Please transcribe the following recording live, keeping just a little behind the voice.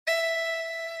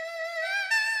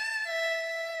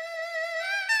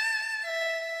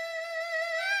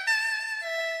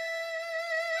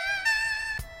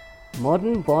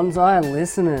Modern Bonsai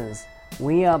listeners,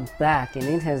 we are back and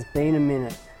it has been a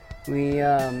minute. We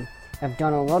have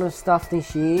done a lot of stuff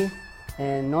this year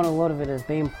and not a lot of it has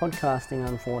been podcasting,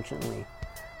 unfortunately.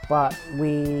 But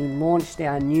we launched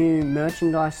our new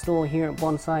merchandise store here at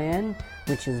Bonsai N,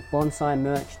 which is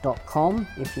bonsaimerch.com.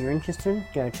 If you're interested,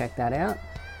 go check that out.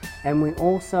 And we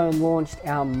also launched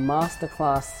our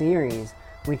Masterclass series,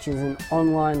 which is an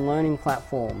online learning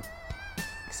platform.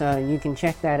 So you can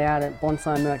check that out at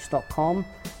bonsaimerch.com,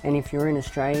 and if you're in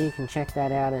Australia, you can check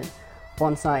that out at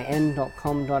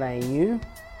bonsain.com.au.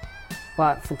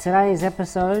 But for today's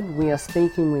episode, we are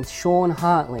speaking with Sean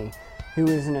Hartley, who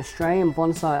is an Australian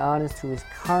bonsai artist who is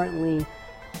currently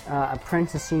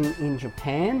apprenticing in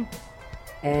Japan,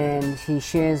 and he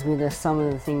shares with us some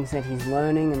of the things that he's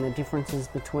learning and the differences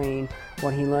between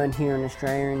what he learned here in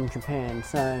Australia and Japan.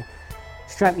 So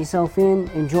strap yourself in,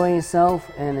 enjoy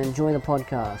yourself, and enjoy the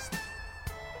podcast.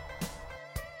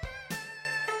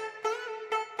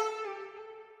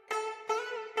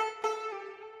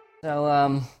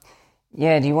 So,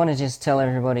 do you want to just tell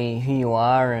everybody who you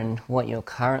are and what you're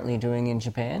currently doing in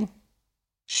Japan?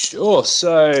 Sure.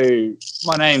 So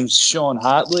my name's Sean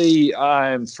Hartley.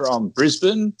 I'm from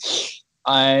Brisbane.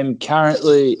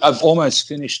 I've almost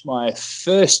finished my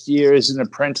first year as an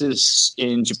apprentice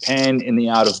in Japan in the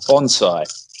art of bonsai.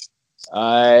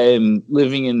 I'm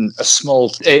living in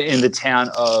in the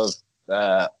town of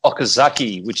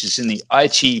Okazaki, which is in the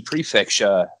Aichi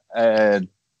prefecture. The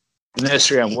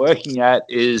nursery I'm working at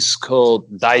is called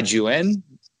Daijuen.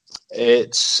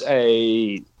 It's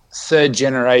a third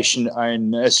generation owned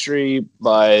nursery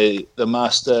by the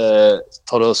master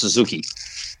Toro Suzuki.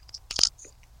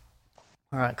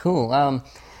 All right, cool.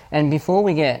 And before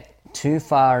we get too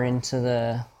far into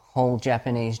the whole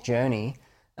Japanese journey,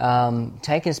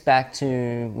 take us back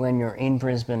to when you're in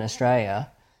Brisbane,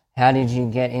 Australia. How did you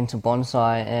get into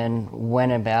bonsai, and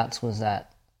whenabouts was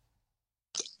that?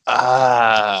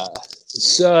 How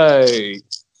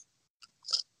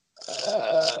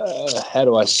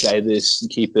do I say this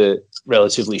and keep it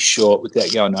relatively short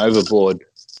without going overboard?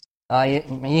 You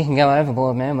can go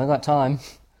overboard, man. We've got time.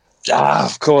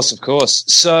 Of course.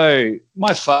 So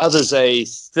my father's a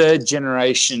third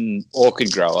generation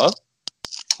orchid grower.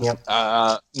 Yep.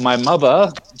 My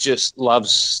mother just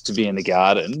loves to be in the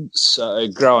garden. So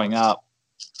growing up,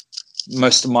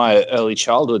 most of my early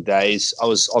childhood days, I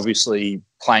was obviously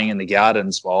playing in the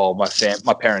gardens while my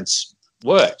parents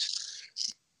worked.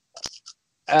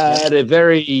 At a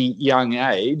very young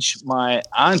age, my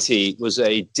auntie was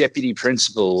a deputy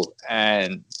principal,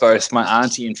 and both my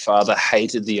auntie and father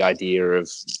hated the idea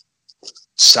of,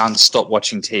 son, stop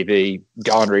watching TV,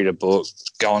 go and read a book,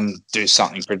 go and do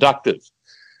something productive.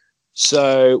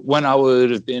 So when I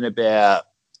would have been about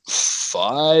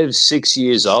 5, 6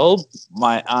 years old,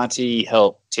 my auntie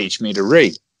helped teach me to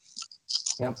read.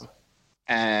 Yep.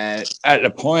 And at a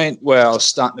point where I was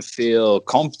starting to feel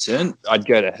competent, I'd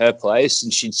go to her place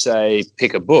and she'd say,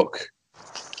 pick a book.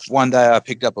 One day I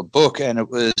picked up a book and it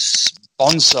was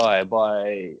Bonsai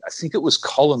by, I think it was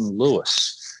Colin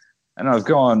Lewis. And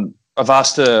I've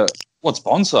asked her, what's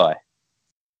bonsai?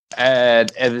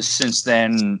 And ever since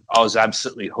then, I was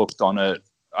absolutely hooked on it.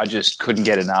 I just couldn't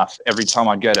get enough. Every time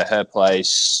I'd go to her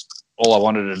place, all I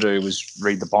wanted to do was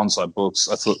read the bonsai books.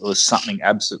 I thought there was something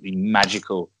absolutely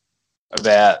magical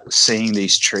about seeing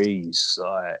these trees.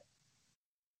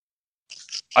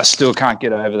 I still can't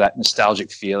get over that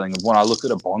nostalgic feeling of when I look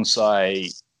at a bonsai,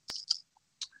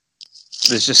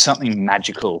 there's just something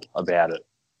magical about it.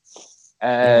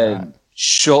 And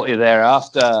shortly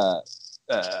thereafter,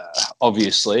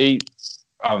 obviously,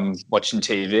 I'm watching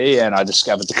TV and I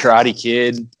discovered The Karate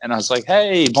Kid and I was like,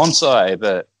 hey, bonsai.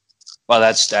 But by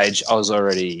that stage, I was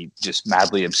already just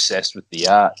madly obsessed with the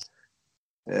art.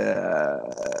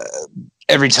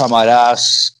 Every time I'd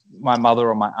ask my mother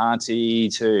or my auntie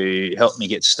to help me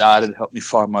get started, help me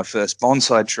find my first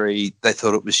bonsai tree, they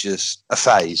thought it was just a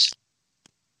phase.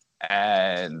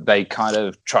 And they kind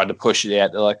of tried to push it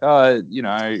out. They're like, oh,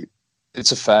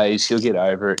 it's a phase. He'll get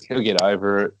over it.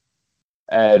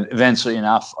 And eventually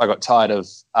enough, I got tired of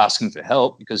asking for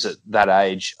help because at that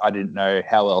age, I didn't know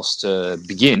how else to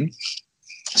begin.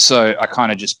 So I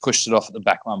kind of just pushed it off at the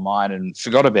back of my mind and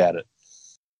forgot about it.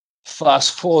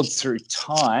 Fast forward through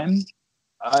time,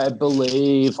 I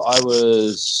believe I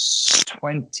was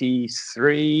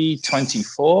 23,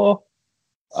 24.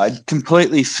 I'd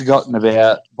completely forgotten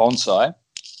about bonsai.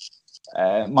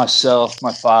 Myself,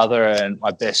 my father, and my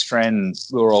best friend,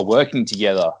 we were all working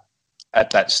together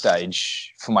at that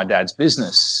stage for my dad's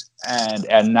business. And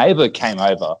our neighbour came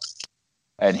over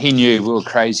and he knew we were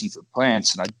crazy for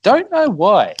plants. And I don't know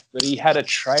why, but he had a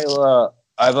trailer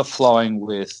overflowing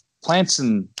with plants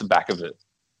in the back of it.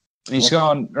 And he's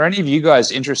gone, are any of you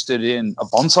guys interested in a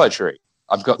bonsai tree?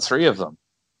 I've got 3 of them.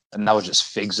 And they were just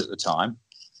figs at the time.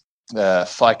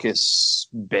 Ficus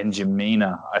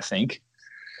benjamina, I think.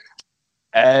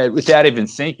 Without even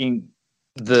thinking,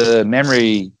 the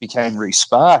memory became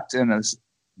re-sparked, and it's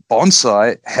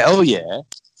bonsai, hell yeah.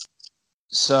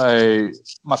 So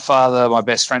my father, my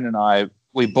best friend, and I,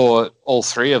 we bought all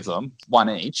 3 of them, 1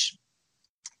 each.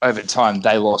 Over time,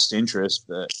 they lost interest,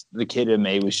 but the kid in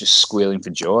me was just squealing for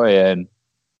joy, and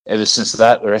ever since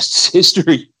that, the rest is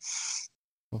history.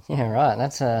 Yeah, right.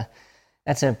 That's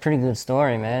a pretty good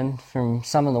story, man. From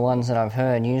some of the ones that I've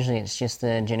heard, usually it's just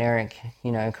the generic,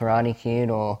 Karate Kid,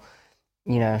 or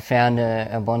found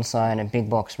a bonsai in a big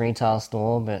box retail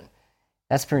store. But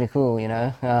that's pretty cool,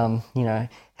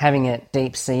 having it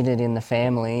deep seated in the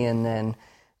family, and then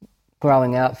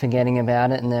growing up, forgetting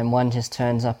about it, and then one just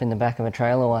turns up in the back of a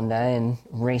trailer one day and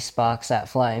re-sparks that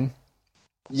flame.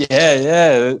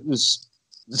 Yeah. It's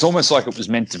almost like it was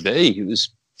meant to be. It was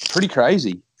pretty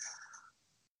crazy.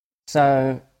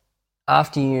 So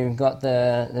after you got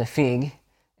the fig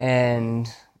and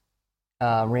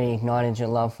reignited your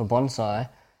love for bonsai,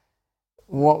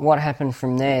 what happened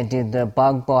from there? Did the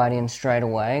bug bite in straight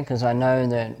away? Because I know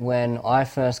that when I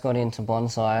first got into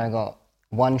bonsai, I got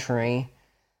 1 tree,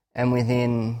 and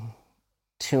within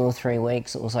 2 or 3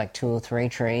 weeks, it was like 2 or 3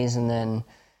 trees, and then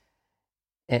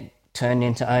it turned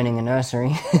into owning a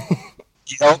nursery.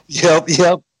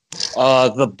 Yep.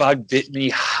 The bug bit me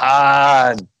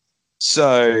hard.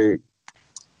 So,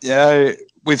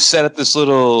 we've set up this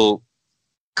cool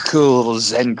little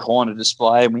Zen corner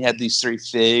display, and we had these 3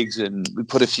 figs, and we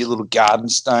put a few little garden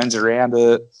stones around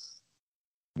it.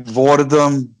 We've watered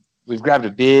them. We've grabbed a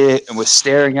beer, and we're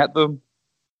staring at them.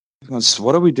 So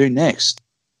what do we do next?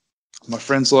 My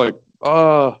friend's like,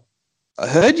 I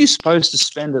heard you're supposed to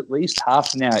spend at least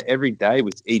half an hour every day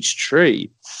with each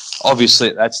tree. Obviously,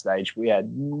 at that stage, we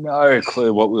had no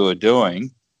clue what we were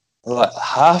doing. We're like,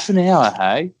 half an hour,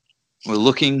 hey? We're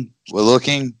looking.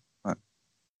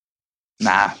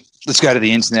 Nah, let's go to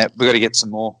the internet. We've got to get some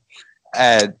more.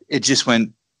 And it just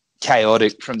went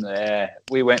chaotic from there.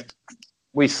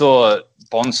 We thought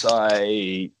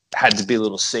bonsai had to be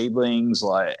little seedlings.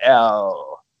 Like,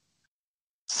 our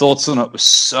thoughts on it were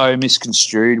so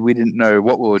misconstrued. We didn't know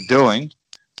what we were doing.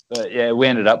 But, yeah, we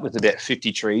ended up with about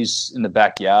 50 trees in the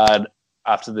backyard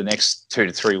after the next 2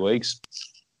 to 3 weeks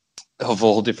of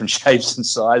all different shapes and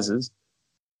sizes.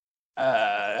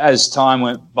 As time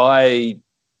went by,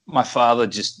 my father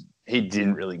he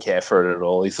didn't really care for it at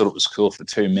all. He thought it was cool for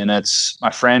 2 minutes.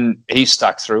 My friend, he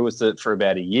stuck through with it for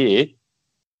about a year.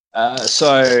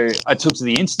 So I took to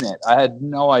the internet. I had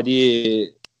no idea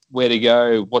where to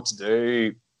go, what to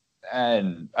do.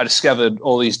 And I discovered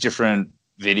all these different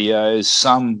videos.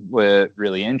 Some were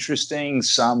really interesting.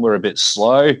 Some were a bit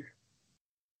slow.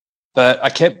 But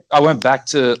I went back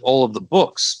to all of the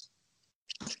books,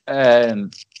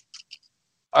 and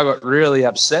I got really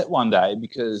upset one day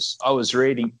because I was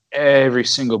reading every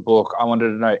single book. I wanted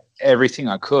to know everything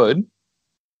I could.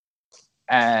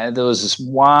 And there was this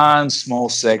one small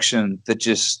section that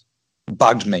just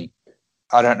bugged me.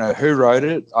 I don't know who wrote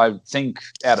it. I think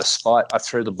out of spite, I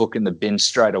threw the book in the bin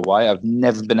straight away. I've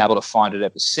never been able to find it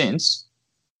ever since.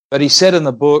 But he said in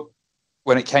the book,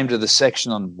 when it came to the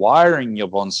section on wiring your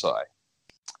bonsai,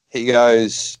 he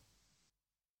goes,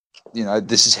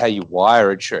 this is how you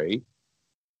wire a tree.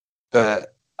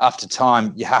 But after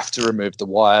time, you have to remove the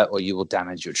wire or you will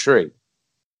damage your tree.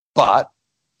 But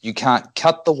you can't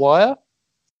cut the wire,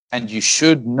 and you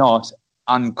should not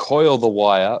uncoil the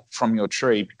wire from your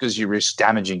tree because you risk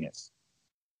damaging it.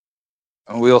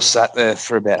 And we all sat there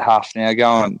for about half an hour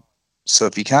going, so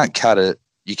if you can't cut it,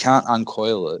 you can't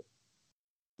uncoil it,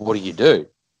 what do you do?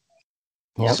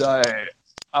 Yep. So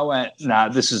I went, nah,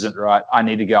 this isn't right. I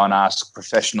need to go and ask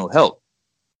professional help.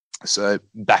 So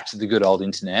back to the good old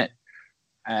internet.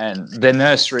 And their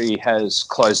nursery has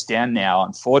closed down now,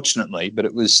 unfortunately, but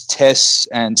it was Tess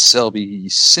and Selby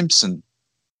Simpson.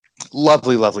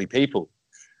 Lovely, lovely people.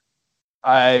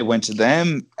 I went to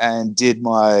them and did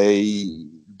my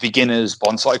beginner's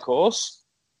bonsai course,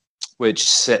 which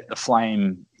set the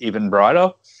flame even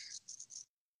brighter.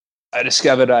 I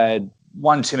discovered I had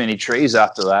one too many trees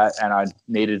after that, and I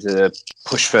needed to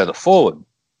push further forward.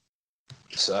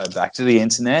 So back to the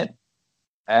internet,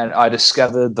 and I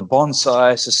discovered the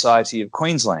Bonsai Society of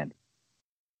Queensland.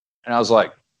 And I was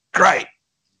like, great.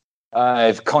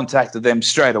 I've contacted them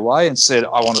straight away and said,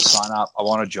 I want to sign up. I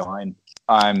want to join.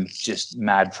 I'm just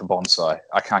mad for bonsai.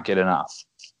 I can't get enough.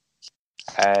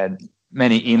 And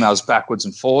many emails backwards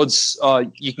and forwards.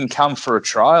 You can come for a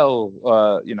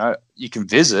trial. You can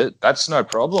visit. That's no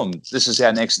problem. This is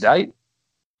our next date.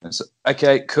 And so,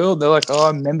 okay, cool. They're like,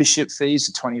 membership fees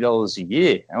are $20 a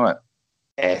year. I went,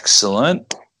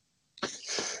 excellent.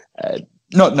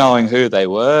 Not knowing who they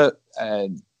were.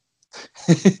 And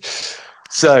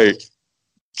so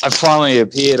I finally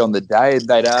appeared on the day.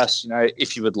 They'd asked,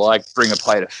 if you would like, bring a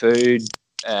plate of food.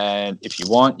 And if you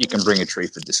want, you can bring a tree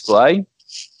for display.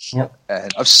 Yep.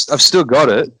 And I've still got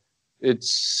it.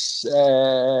 It's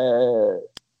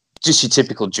just your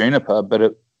typical juniper,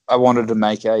 but I wanted to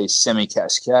make a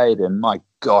semi-cascade, and my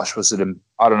gosh, I don't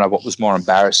know what was more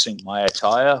embarrassing, my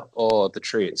attire or the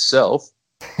tree itself.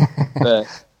 But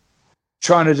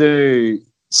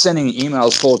sending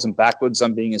emails forwards and backwards,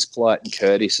 I'm being as polite and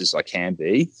courteous as I can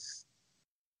be.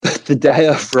 But the day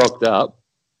I've rocked up,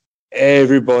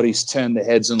 everybody's turned their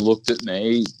heads and looked at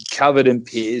me, covered in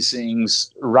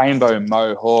piercings, rainbow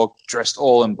mohawk, dressed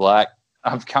all in black.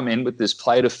 I've come in with this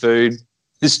plate of food,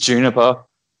 this juniper,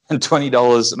 and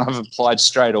 $20, and I've applied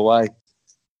straight away.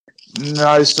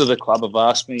 Most of the club have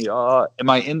asked me, am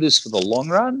I in this for the long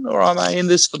run or am I in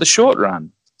this for the short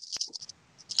run?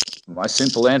 My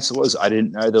simple answer was I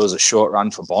didn't know there was a short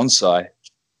run for bonsai.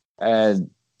 And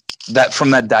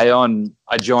from that day on,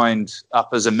 I joined up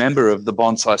as a member of the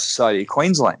Bonsai Society of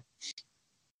Queensland.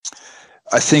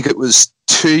 I think it was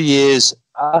 2 years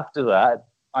after that,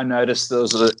 I noticed there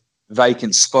was a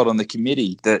vacant spot on the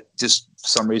committee that just for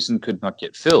some reason could not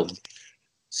get filled.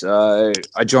 So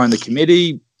I joined the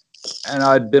committee, and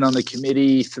I'd been on the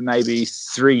committee for maybe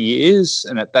 3 years.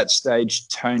 And at that stage,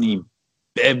 Tony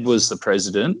Bebb was the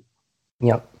president.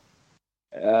 Yep.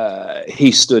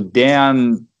 He stood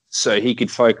down so he could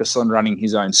focus on running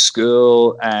his own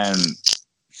school and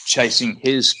chasing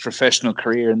his professional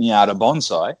career in the art of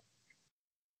bonsai.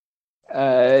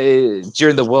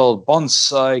 During the World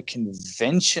Bonsai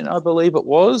Convention, I believe it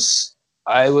was,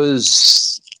 I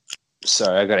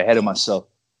got ahead of myself.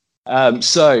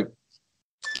 So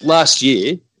last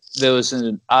year, there was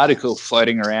an article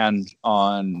floating around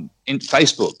in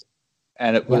Facebook,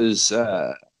 and it was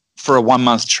for a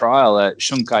 1-month trial at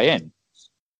Shunkaien.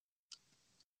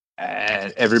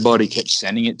 And everybody kept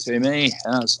sending it to me.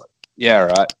 And I was like, yeah,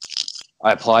 right.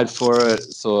 I applied for it,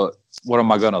 thought, what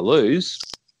am I going to lose?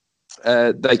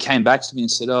 They came back to me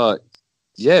and said,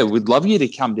 we'd love you to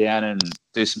come down and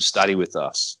do some study with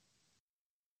us.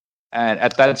 And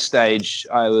at that stage,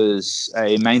 I was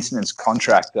a maintenance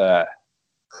contractor,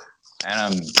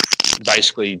 and I'm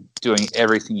basically doing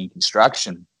everything in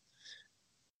construction.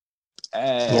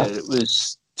 And It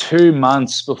was 2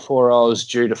 months before I was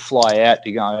due to fly out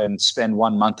to go and spend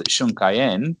 1 month at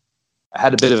Shunkaien. I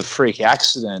had a bit of a freak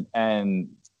accident and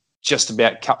just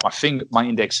about cut my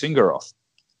index finger off.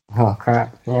 Oh,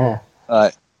 crap. Yeah.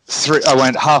 I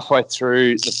went halfway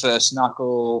through the first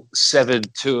knuckle,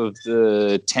 severed 2 of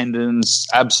the tendons,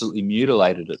 absolutely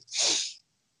mutilated it.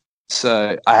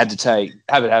 So I had to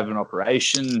have an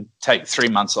operation, take 3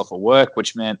 months off of work,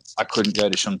 which meant I couldn't go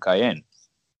to Shunkaien.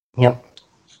 Yep.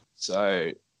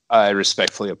 So I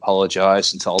respectfully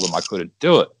apologized and told them I couldn't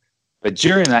do it. But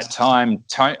during that time,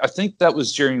 I think that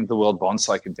was during the World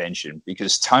Bonsai Convention,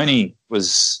 because Tony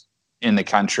was in the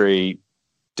country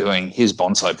doing his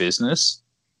bonsai business,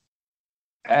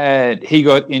 and he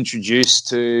got introduced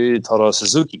to Toro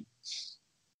Suzuki.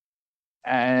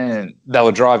 And they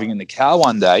were driving in the car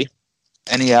one day,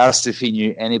 and he asked if he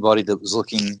knew anybody that was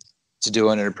looking to do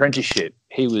an apprenticeship.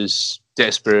 He was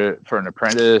desperate for an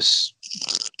apprentice.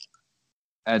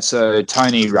 And so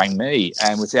Tony rang me,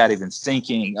 and without even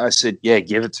thinking, I said, yeah,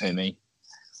 give it to me.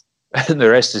 And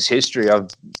the rest is history.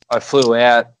 I flew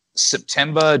out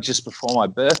September, just before my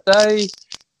birthday,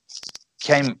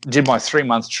 did my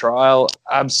 3-month trial,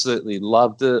 absolutely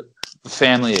loved it. The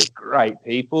family are great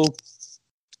people.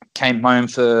 Came home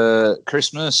for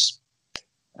Christmas,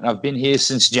 and I've been here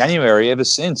since January, ever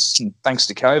since. And thanks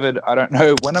to COVID, I don't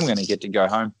know when I'm going to get to go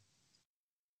home.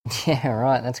 Yeah,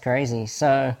 right. That's crazy.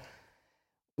 So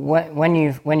when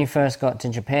you first got to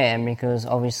Japan, because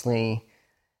obviously,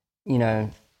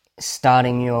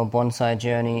 starting your bonsai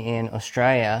journey in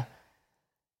Australia,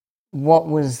 what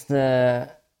was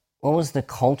the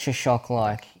culture shock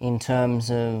like in terms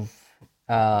of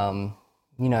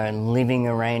living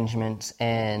arrangements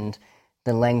and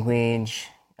the language,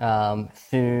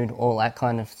 food, all that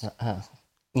kind of stuff?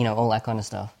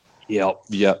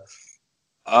 Yep.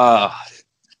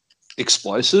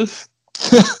 Explosive.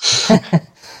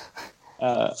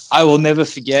 I will never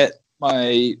forget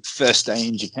my first day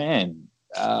in Japan.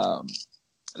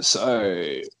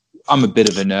 So I'm a bit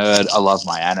of a nerd. I love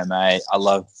my anime. I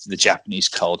love the Japanese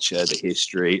culture, the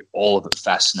history. All of it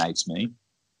fascinates me.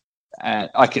 And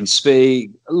I can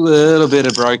speak a little bit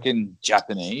of broken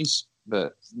Japanese,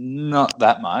 but not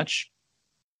that much.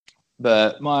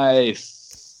 But my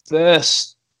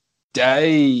first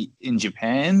day in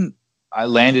Japan, I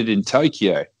landed in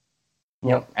Tokyo.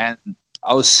 Yep. And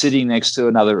I was sitting next to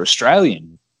another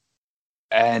Australian.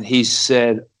 And he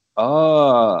said,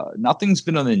 "Oh, nothing's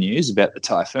been on the news about the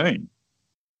typhoon."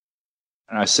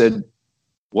 And I said,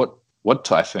 What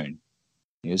typhoon?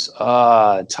 He goes,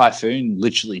 typhoon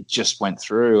literally just went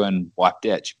through and wiped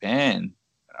out Japan.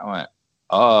 And I went,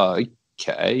 "Oh,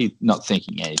 okay," not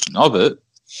thinking anything of it.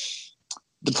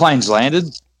 The plane's landed,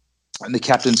 and the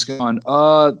captain's going,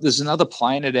 "Oh, there's another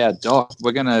plane at our dock.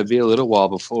 We're going to be a little while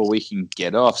before we can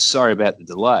get off. Sorry about the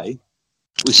delay."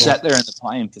 We sat there in the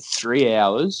plane for 3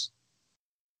 hours,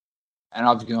 and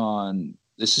I've gone,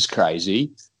 "This is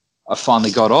crazy." I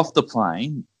finally got off the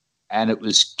plane, and it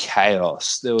was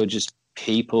chaos. There were just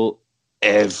people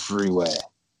everywhere.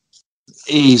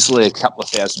 Easily a couple of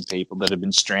thousand people that have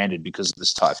been stranded because of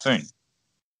this typhoon.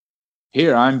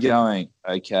 Here I'm going,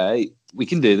 okay, we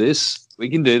can do this. We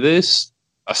can do this.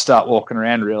 I start walking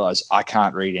around, realize I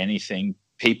can't read anything.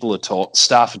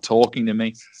 Staff are talking to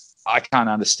me. I can't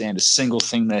understand a single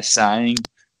thing they're saying.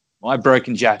 My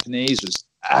broken Japanese was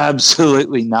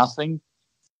absolutely nothing.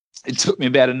 It took me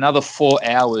about another 4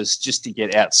 hours just to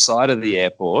get outside of the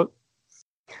airport,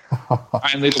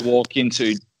 only to walk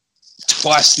into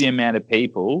twice the amount of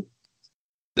people.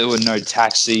 There were no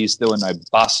taxis. There were no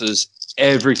buses.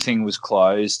 Everything was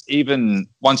closed. Even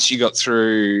once you got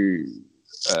through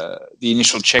the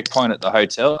initial checkpoint at the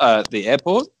hotel, the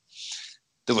airport,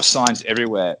 there were signs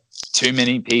everywhere. Too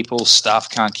many people, staff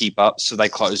can't keep up, so they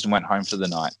closed and went home for the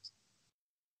night.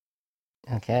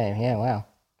 Okay, yeah, wow.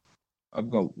 I've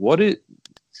gone,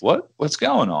 what's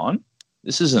going on?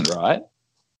 This isn't right.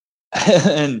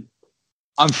 And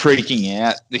I'm freaking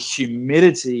out. The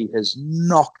humidity has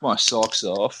knocked my socks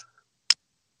off.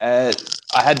 I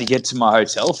had to get to my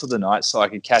hotel for the night so I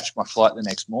could catch my flight the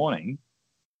next morning.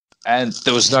 And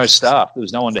there was no staff. There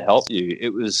was no one to help you.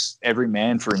 It was every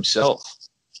man for himself.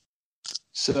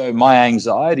 So my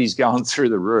anxiety's going through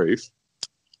the roof.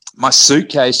 My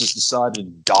suitcase has decided to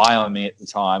die on me at the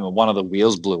time, and one of the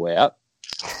wheels blew out.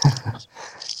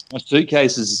 My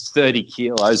suitcase is 30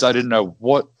 kilos. I didn't know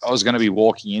what I was going to be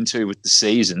walking into with the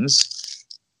seasons.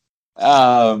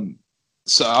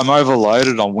 So I'm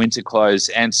overloaded on winter clothes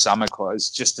and summer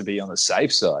clothes just to be on the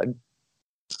safe side.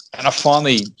 And I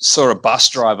finally saw a bus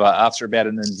driver after about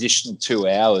an additional 2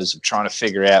 hours of trying to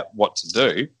figure out what to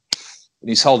do. And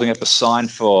he's holding up a sign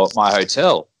for my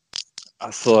hotel.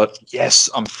 I thought, yes,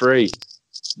 I'm free.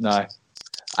 No,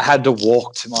 I had to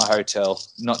walk to my hotel,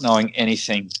 not knowing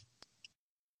anything.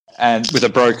 And with a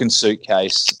broken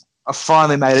suitcase, I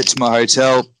finally made it to my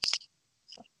hotel,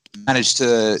 managed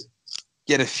to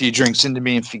get a few drinks into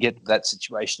me and forget that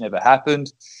situation ever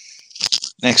happened.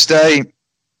 Next day,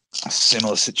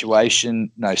 similar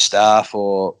situation, no staff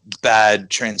or bad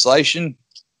translation.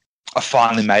 I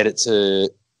finally made it to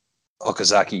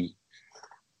Okazaki,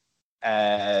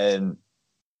 and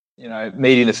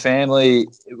meeting the family,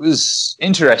 it was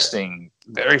interesting,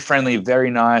 very friendly, very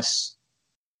nice.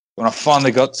 When I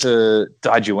finally got to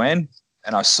Daijuan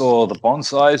and I saw the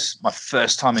bonsais, my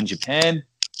first time in Japan,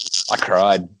 I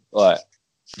cried.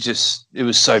 It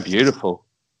was so beautiful.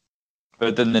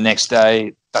 But then the next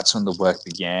day, that's when the work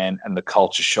began and the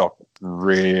culture shock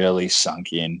really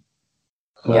sunk in.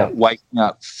 Yeah. Waking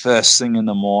up first thing in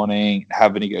the morning,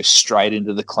 having to go straight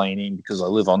into the cleaning because I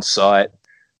live on site,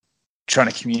 trying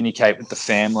to communicate with the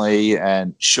family.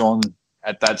 And Sean,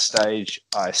 at that stage,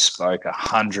 I spoke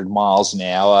 100 miles an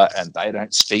hour and they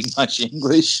don't speak much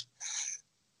English.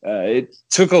 It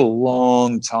took a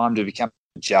long time to become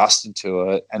adjusted to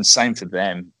it, and same for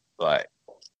them.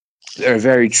 They're a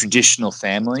very traditional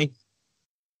family.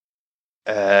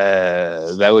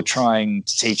 They were trying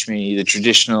to teach me the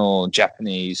traditional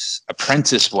Japanese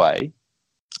apprentice way,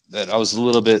 that I was a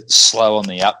little bit slow on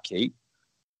the upkeep.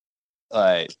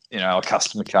 A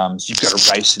customer comes, you've got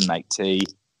to race and make tea,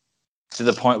 to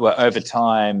the point where over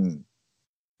time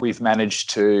we've managed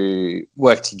to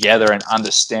work together and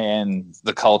understand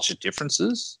the culture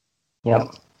differences.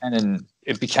 Yep. And then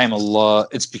it's become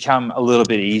a little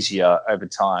bit easier over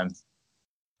time.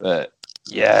 But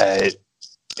yeah,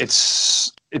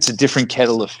 it's a different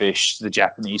kettle of fish, the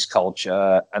Japanese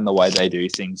culture and the way they do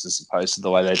things as opposed to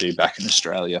the way they do back in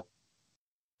Australia.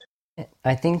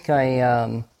 I think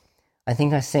I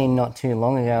seen not too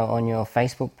long ago on your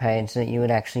Facebook page that you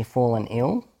had actually fallen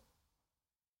ill.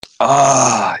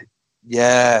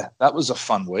 Yeah, that was a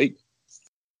fun week.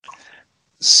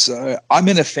 So I'm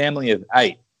in a family of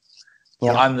 8.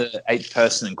 Yep. I'm the 8th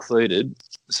person included.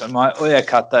 So my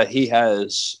oyakata, he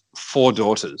has 4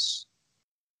 daughters.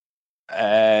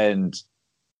 And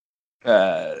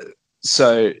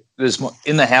so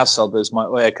in the household, there's my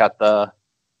oyakata,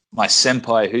 my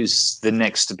senpai, who's the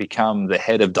next to become the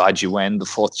head of Daijiwen, the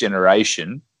 4th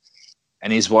generation,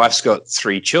 and his wife's got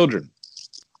 3 children.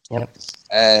 Yep.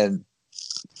 And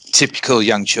typical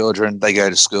young children, they go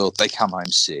to school, they come home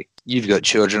sick. You've got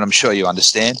children, I'm sure you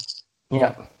understand.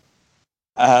 Yep.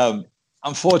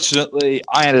 Unfortunately,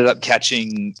 I ended up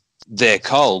catching their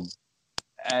cold.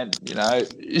 And,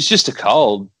 it's just a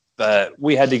cold, but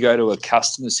we had to go to a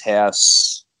customer's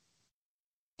house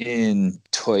in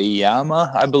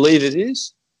Toyama, I believe it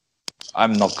is.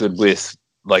 I'm not good with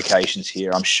locations here.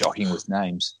 I'm shocking with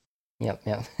names.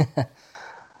 Yep.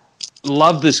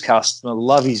 Love this customer,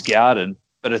 love his garden,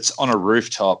 but it's on a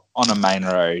rooftop on a main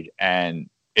road, and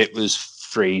it was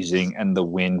freezing and the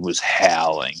wind was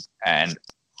howling. And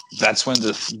that's when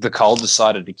the cold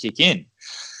decided to kick in,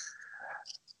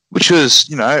 which was,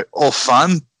 all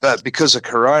fun. But because of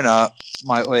Corona,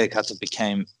 my oyakata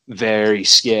became very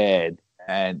scared,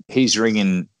 and he's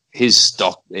ringing his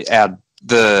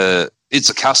it's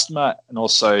a customer and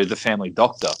also the family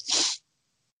doctor.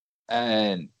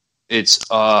 And it's,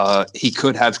 he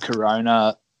could have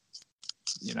Corona,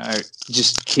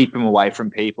 just keep him away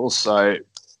from people. So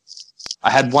I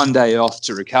had 1 day off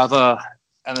to recover,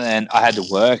 and then I had to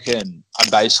work, and I'm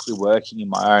basically working in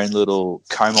my own little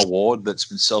coma ward that's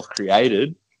been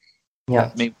self-created.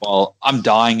 Yeah. Meanwhile, I'm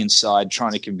dying inside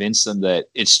trying to convince them that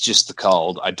it's just the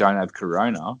cold. I don't have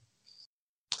Corona.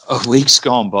 A week's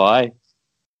gone by.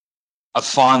 I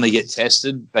finally get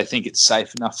tested. They think it's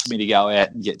safe enough for me to go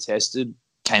out and get tested.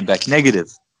 Came back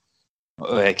negative.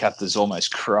 Captain's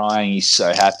almost crying. He's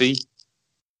so happy.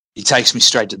 He takes me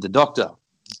straight to the doctor.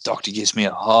 The doctor gives me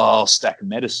a whole stack of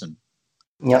medicine.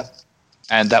 Yep.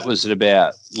 And that was at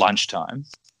about lunchtime.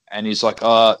 And he's like,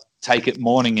 take it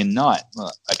morning and night. I'm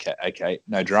like, okay,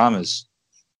 no dramas.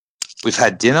 We've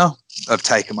had dinner. I've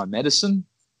taken my medicine.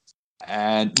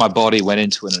 And my body went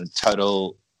into a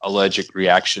total allergic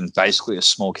reaction, basically a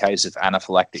small case of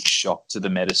anaphylactic shock to the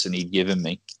medicine he'd given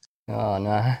me. Oh,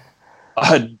 no.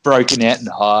 I'd broken out in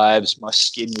hives. My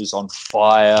skin was on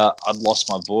fire. I'd lost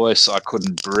my voice. I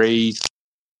couldn't breathe.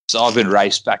 So I've been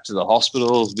raced back to the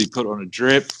hospital to be put on a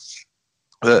drip.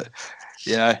 But,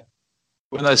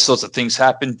 when those sorts of things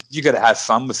happen, you got to have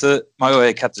fun with it. My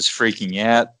oyakata's freaking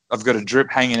out. I've got a drip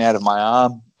hanging out of my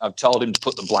arm. I've told him to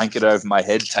put the blanket over my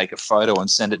head, take a photo, and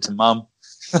send it to Mum.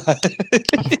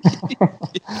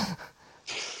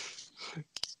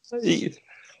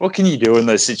 What can you do in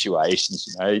those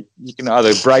situations? You can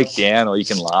either break down or you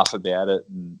can laugh about it.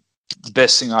 And the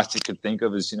best thing I could think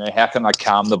of is, how can I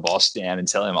calm the boss down and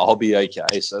tell him I'll be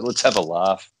okay? So let's have a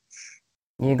laugh.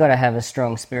 You got to have a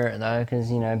strong spirit though, because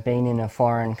being in a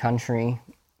foreign country,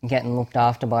 getting looked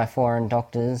after by foreign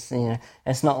doctors,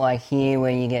 it's not like here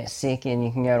where you get sick and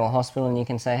you can go to a hospital and you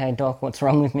can say, "Hey doc, what's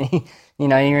wrong with me?"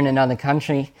 You're in another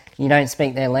country, you don't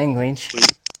speak their language.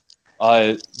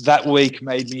 That week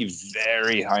made me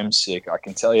very homesick, I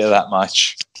can tell you that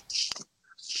much.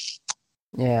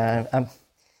 Yeah,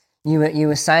 you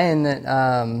were saying that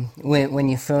when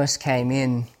you first came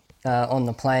in on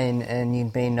the plane and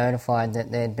you'd been notified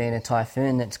that there'd been a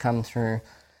typhoon that's come through.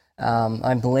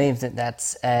 I believe that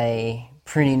that's a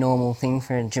pretty normal thing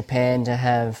for Japan to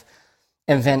have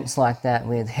events like that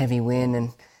with heavy wind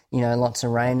and lots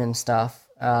of rain and stuff.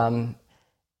 I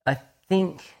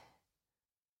think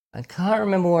I can't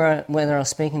remember whether I was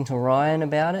speaking to Ryan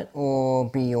about it or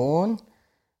Bjorn.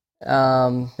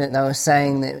 That they were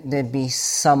saying that there'd be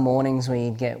some mornings where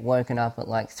you'd get woken up at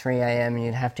like 3 a.m. and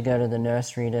you'd have to go to the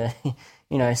nursery to,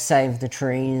 save the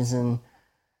trees. And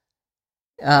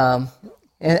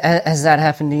has that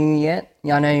happened to you yet?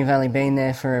 I know you've only been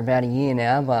there for about a year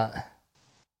now, but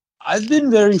I've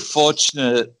been very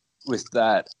fortunate with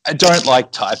that. I don't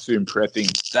like typhoon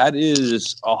prepping. That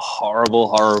is a horrible,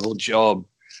 horrible job.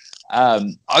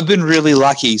 I've been really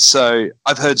lucky. So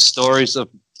I've heard stories of,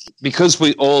 because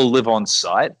we all live on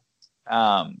site, we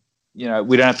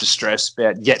don't have to stress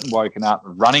about getting woken up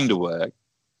and running to work.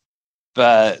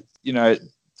 But,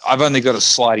 I've only got a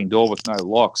sliding door with no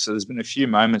lock. So there's been a few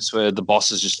moments where the boss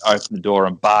has just opened the door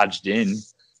and barged in.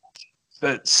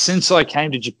 But since I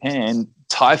came to Japan,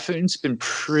 typhoon's been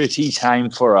pretty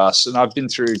tame for us. And I've been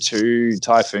through 2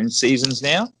 typhoon seasons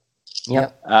now.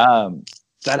 Yep.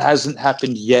 That hasn't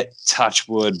happened yet, touch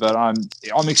wood, but I'm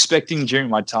expecting during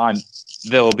my time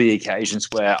there will be occasions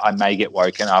where I may get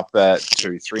woken up at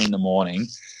 2, 3 in the morning.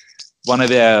 One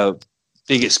of our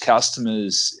biggest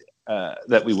customers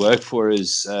that we work for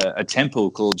is a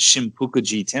temple called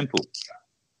Shinpukuji Temple.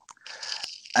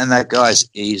 And that guy's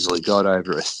easily got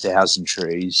over 1,000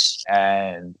 trees.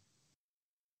 And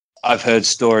I've heard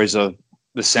stories of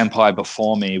the senpai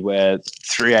before me where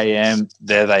 3 a.m.,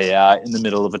 there they are in the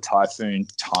middle of a typhoon,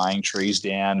 tying trees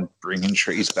down, bringing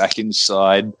trees back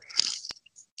inside.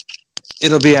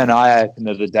 It'll be an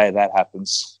eye-opener the day that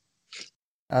happens.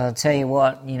 I'll tell you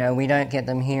what, we don't get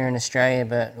them here in Australia,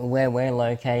 but where we're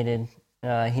located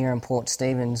here in Port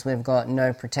Stephens, we've got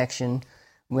no protection.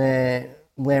 We're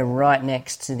right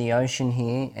next to the ocean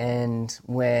here, and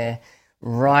we're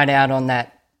right out on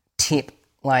that tip.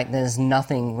 Like, there's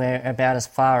nothing. We're about as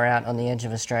far out on the edge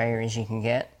of Australia as you can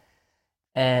get.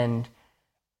 And,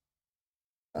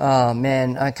 oh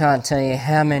man, I can't tell you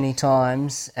how many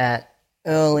times at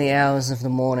early hours of the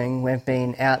morning we've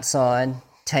been outside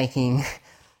taking,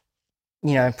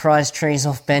 prize trees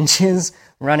off benches,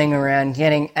 running around,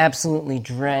 getting absolutely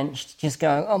drenched, just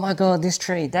going, oh my God, this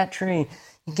tree, that tree.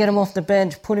 You get them off the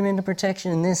bench, put them into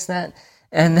protection, this, that.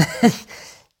 And then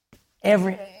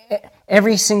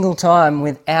every single time,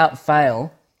 without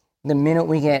fail, the minute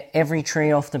we get every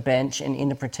tree off the bench and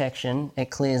into protection,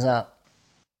 it clears up.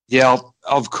 Yeah,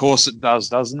 of course it does,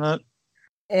 doesn't it?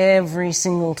 Every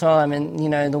single time. And,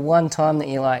 the one time that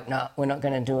you're like, no, we're not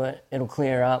going to do it, it'll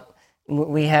clear up.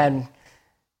 We had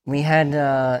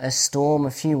a storm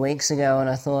a few weeks ago, and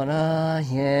I thought,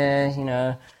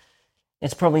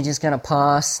 it's probably just going to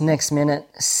pass. Next minute,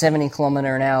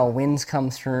 70-kilometre-an-hour winds come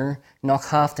through, knock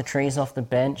half the trees off the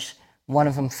bench. One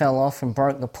of them fell off and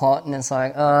broke the pot, and it's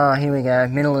like, oh, here we go,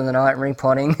 middle of the night,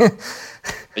 repotting.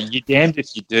 You're damned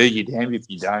if you do, you're damned if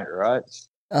you don't, right?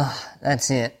 Oh, that's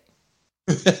it.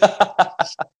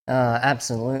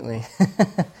 Absolutely.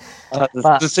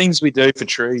 The things we do for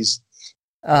trees.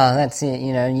 Oh, that's it.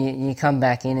 You come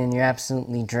back in and you're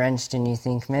absolutely drenched, and you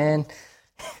think, man,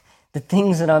 the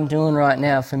things that I'm doing right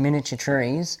now for miniature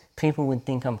trees, people would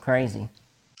think I'm crazy.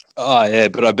 Oh, yeah,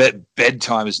 but I bet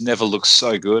bedtime has never looked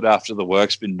so good after the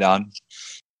work's been done.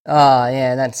 Oh,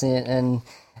 yeah, that's it. And,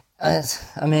 it's,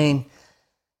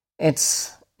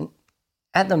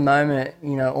 at the moment,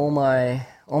 all my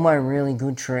really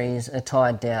good trees are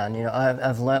tied down.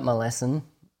 I've learnt my lesson.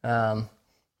 After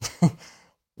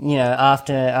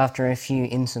a few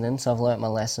incidents, I've learnt my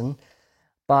lesson.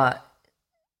 But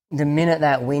the minute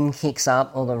that wind kicks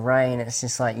up or the rain, it's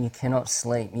just like you cannot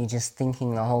sleep. You're just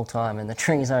thinking the whole time, and the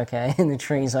tree's okay, and the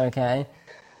tree's okay.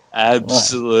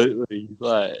 Absolutely.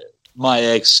 Like, my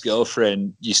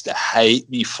ex-girlfriend used to hate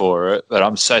me for it, but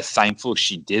I'm so thankful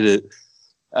she did it.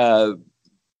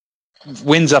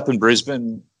 Winds up in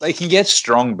Brisbane, they can get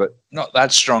strong, but not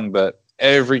that strong. But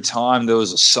every time there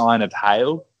was a sign of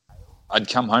hail, I'd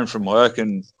come home from work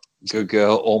and, good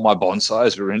girl, all my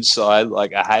bonsais were inside.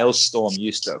 Like, a hailstorm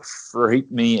used to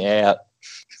freak me out.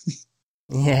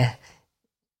 Yeah,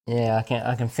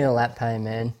 I can feel that pain,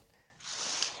 man.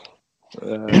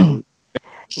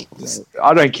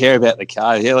 I don't care about the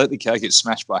car. Yeah, let the car get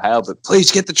smashed by hail, but please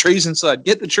get the trees inside.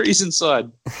 Get the trees inside.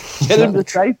 Get them to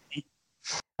safety.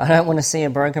 I don't want to see a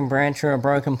broken branch or a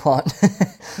broken pot.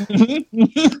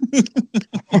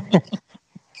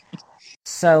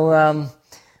 So,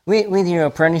 with your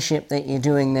apprenticeship that you're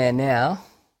doing there now,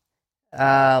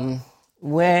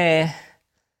 where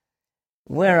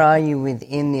are you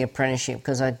within the apprenticeship?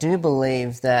 Because I do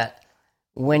believe that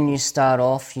when you start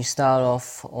off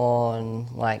on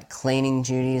like cleaning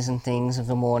duties and things of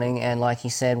the morning, and like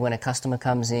you said, when a customer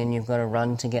comes in, you've got to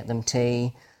run to get them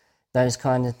tea, those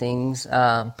kinds of things.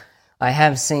 I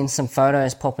have seen some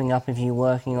photos popping up of you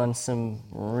working on some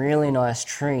really nice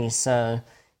trees, so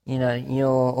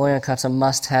your oil cutter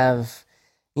must have,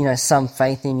 some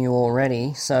faith in you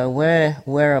already. So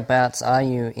whereabouts are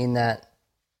you in that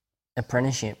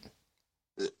apprenticeship?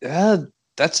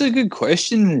 That's a good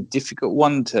question, a difficult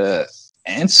one to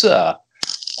answer.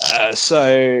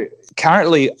 So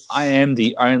currently I am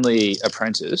the only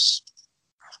apprentice.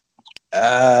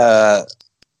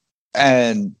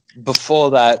 And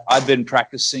before that, I've been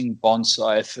practicing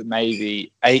bonsai for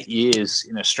maybe 8 years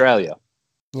in Australia.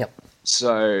 Yep.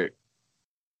 So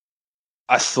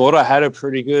I thought I had a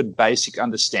pretty good basic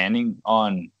understanding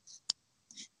on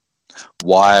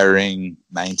wiring,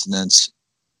 maintenance.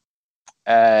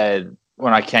 And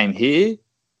when I came here,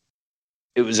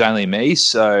 it was only me,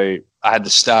 so I had to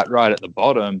start right at the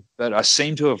bottom. But I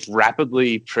seem to have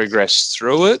rapidly progressed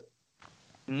through it.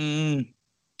 I'm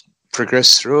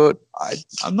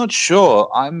not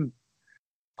sure.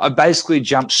 I basically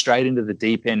jumped straight into the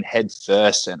deep end head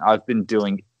first, and I've been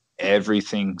doing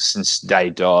everything since day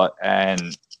dot.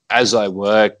 And as I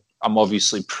work, I'm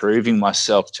obviously proving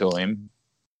myself to him.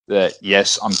 that,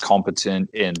 yes, I'm competent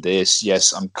in this.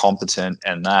 Yes, I'm competent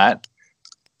in that.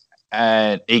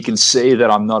 And he can see that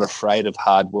I'm not afraid of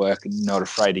hard work and not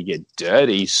afraid to get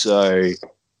dirty. So,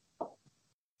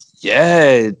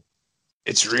 yeah,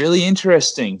 it's really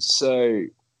interesting. So,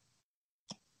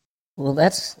 Well,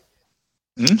 that's.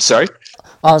 sorry.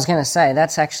 I was going to say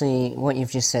that's actually what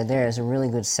you've just said there is a really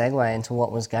good segue into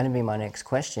what was going to be my next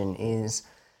question. Is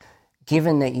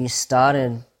given that you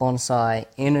started bonsai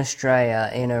in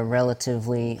Australia in a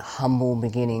relatively humble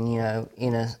beginning,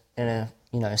 in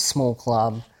a small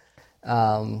club,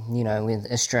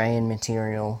 with Australian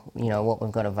material, what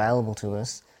we've got available to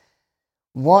us.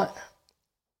 How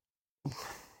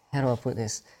do I put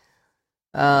this?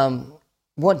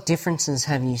 What differences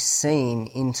have you seen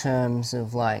in terms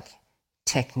of like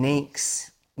techniques,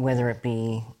 whether it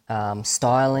be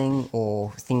styling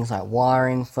or things like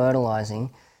wiring, fertilizing?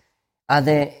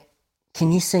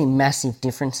 Can you see massive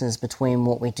differences between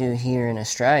what we do here in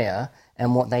Australia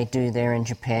and what they do there in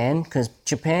Japan? Because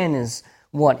Japan is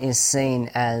what is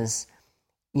seen as,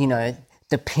 the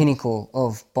pinnacle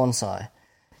of bonsai.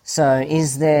 So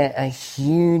is there a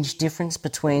huge difference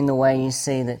between the way you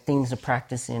see that things are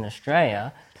practiced in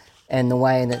Australia and the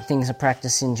way that things are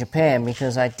practiced in Japan?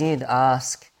 Because I did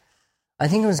ask, I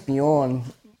think it was Bjorn,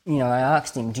 I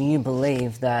asked him, do you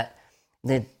believe that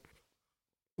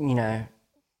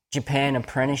Japan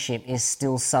apprenticeship is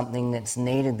still something that's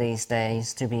needed these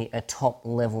days to be a top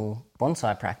level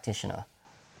bonsai practitioner?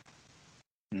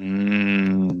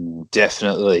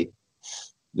 Definitely.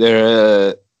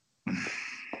 There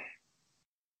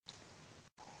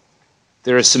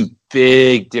are some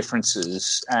big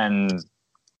differences, and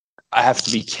I have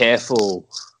to be careful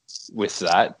with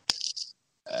that.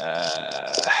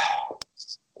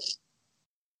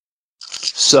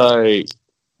 So,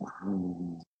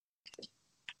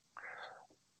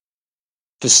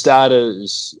 for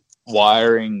starters,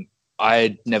 wiring, I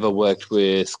had never worked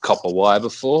with copper wire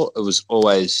before. It was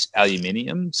always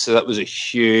aluminium. So that was a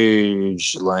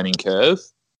huge learning curve.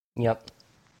 Yep.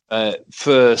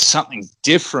 For something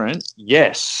different,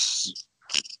 yes.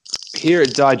 Here at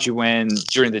Daijuan,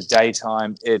 during the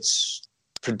daytime, it's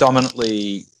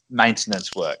predominantly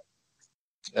maintenance work.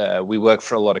 We work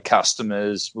for a lot of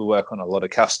customers. We work on a lot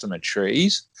of customer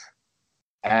trees.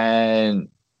 And,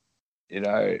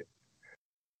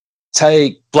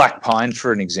 take black pine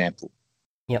for an example.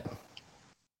 Yep.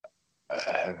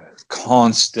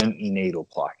 Constant needle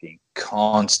plucking,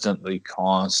 constantly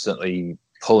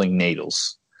pulling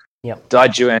needles. Yep.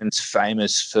 Daijuan's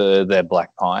famous for their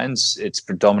black pines. It's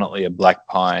predominantly a black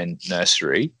pine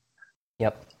nursery.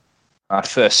 Yep. When I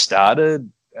first started,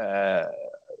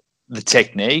 the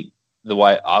technique, the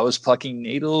way I was plucking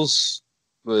needles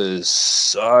was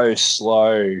so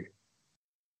slow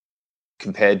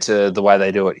compared to the way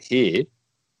they do it here.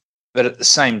 But at the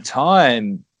same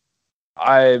time,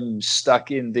 I'm stuck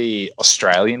in the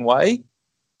Australian way.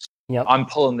 Yep. I'm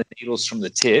pulling the needles from the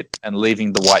tip and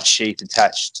leaving the white sheath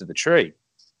attached to the tree.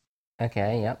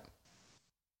 Okay, yep.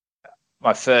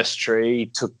 My first tree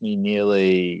took me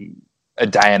nearly a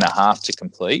day and a half to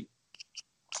complete.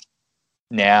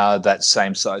 Now that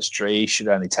same size tree should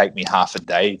only take me half a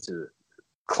day to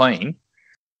clean.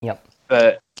 Yep.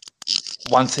 But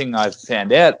one thing I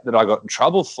found out that I got in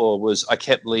trouble for was I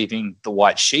kept leaving the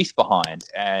white sheath behind,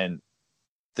 and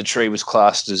the tree was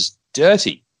classed as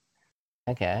dirty.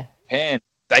 Okay. And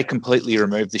they completely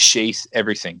removed the sheath,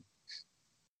 everything.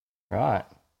 Right.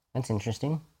 That's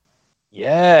interesting.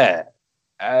 Yeah.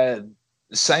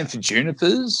 Same for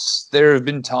junipers. There have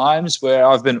been times where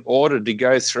I've been ordered to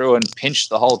go through and pinch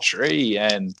the whole tree,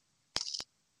 and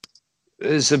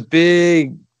there's a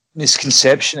big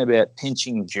misconception about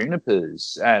pinching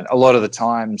junipers, and a lot of the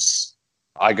times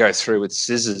I go through with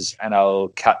scissors and I'll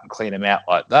cut and clean them out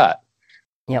like that.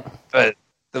 Yep. But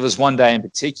there was one day in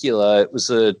particular, it was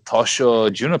a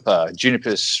Tosho juniper,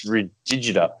 Junipus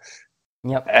rigida.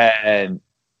 Yep. And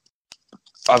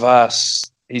I've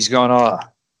asked, he's going,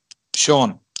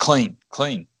 Sean, clean.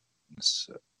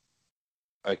 So,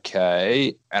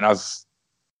 okay. And I've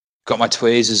got my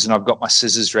tweezers and I've got my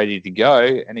scissors ready to go.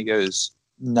 And he goes,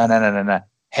 no.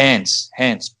 Hands,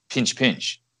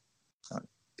 pinch.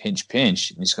 Pinch.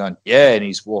 And he's gone, yeah. And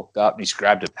he's walked up and he's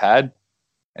grabbed a pad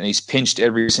and he's pinched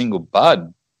every single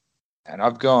bud. And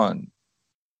I've gone,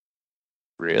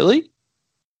 really?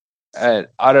 And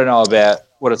I don't know about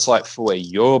what it's like for where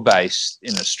you're based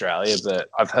in Australia, but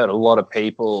I've heard a lot of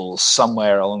people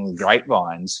somewhere along the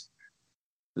grapevines,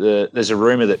 there's a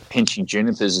rumour that pinching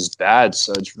junipers is bad.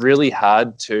 So it's really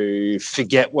hard to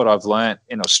forget what I've learnt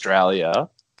in Australia,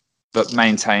 but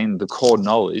maintain the core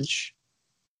knowledge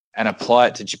and apply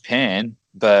it to Japan.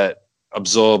 But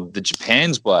absorb the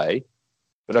Japan's way,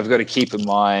 but I've got to keep in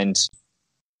mind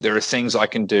there are things I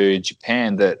can do in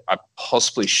Japan that I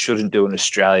possibly shouldn't do in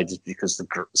Australia just because the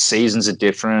seasons are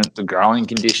different, the growing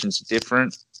conditions are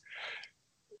different.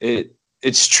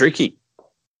 It's tricky.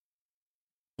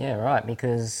 Yeah, right,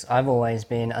 because I've always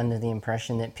been under the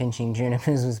impression that pinching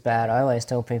junipers was bad. I always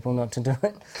tell people not to do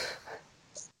it.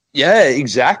 Yeah,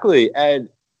 exactly. And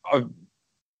I've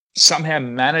somehow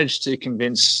managed to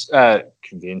managed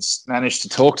to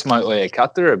talk to my Oya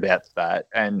Kata about that.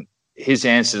 And his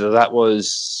answer to that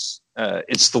was,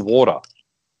 it's the water.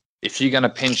 If you're going to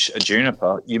pinch a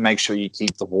juniper, you make sure you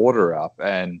keep the water up.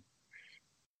 And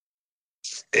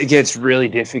it gets really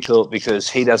difficult because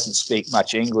he doesn't speak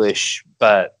much English,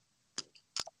 but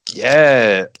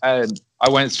yeah, and I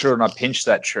went through and I pinched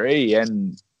that tree,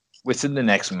 and within the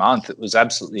next month, it was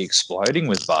absolutely exploding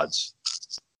with buds.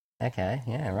 Okay,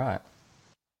 yeah, right.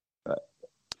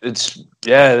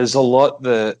 There's a lot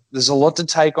to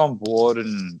take on board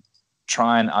and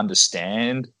try and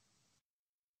understand,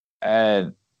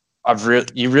 and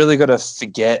you really got to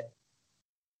forget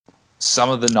some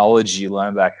of the knowledge you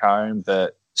learn back home,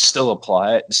 but still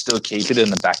apply it and still keep it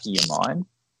in the back of your mind.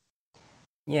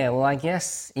 Yeah, well, I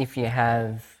guess if you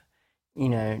have,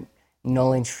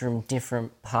 knowledge from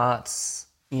different parts,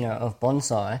 of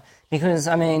bonsai, because,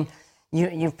 I mean,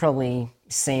 you've probably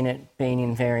seen it being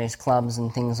in various clubs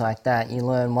and things like that. You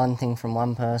learn one thing from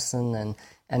one person and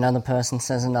another person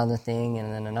says another thing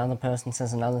and then another person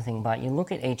says another thing, but you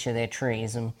look at each of their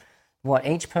trees and what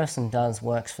each person does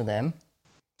works for them.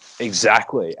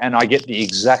 Exactly, and I get the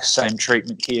exact same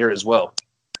treatment here as well.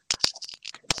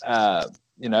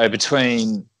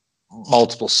 Between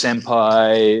multiple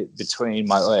senpai, between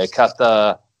my Oya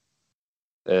Kata.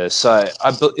 If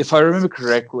I remember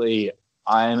correctly,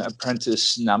 I'm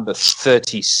apprentice number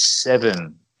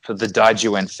 37 for the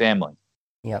Daijuen family.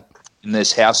 Yep. In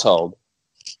this household.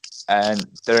 And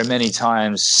there are many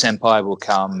times senpai will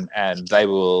come and they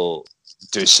will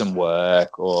do some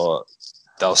work, or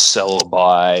they'll sell or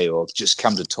buy, or just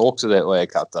come to talk to their Oya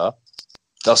Kata.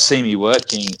 They'll see me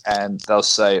working and they'll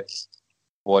say,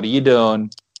 "What are you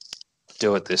doing?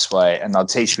 Do it this way." And they'll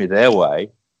teach me their way.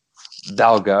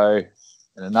 They'll go,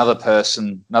 and another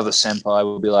senpai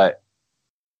will be like,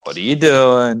 "What are you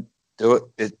doing?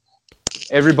 Do it."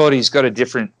 Everybody's got a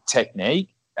different technique.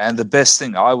 And the best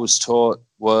thing I was taught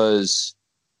was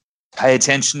pay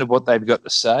attention to what they've got to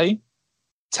say,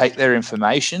 take their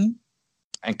information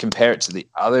and compare it to the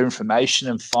other information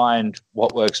and find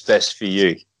what works best for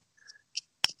you.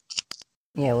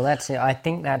 Yeah, well, that's it. I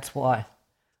think that's why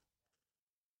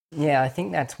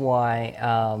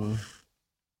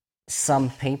some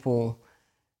people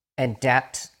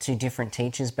adapt to different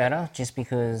teachers better, just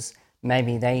because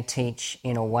maybe they teach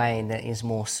in a way that is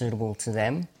more suitable to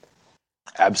them.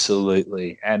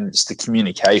 Absolutely. And it's the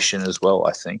communication as well,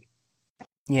 I think.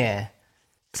 Yeah.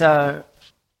 So,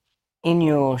 in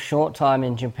your short time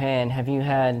in Japan, have you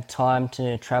had time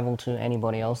to travel to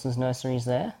anybody else's nurseries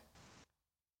there?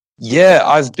 Yeah,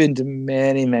 I've been to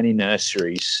many, many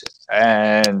nurseries,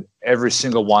 and every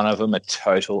single one of them are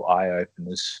total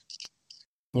eye-openers.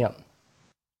 Yep.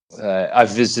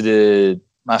 I've visited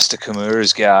Master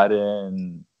Kimura's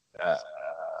garden.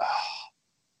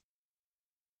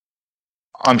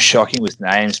 I'm shocking with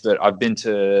names, but I've been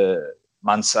to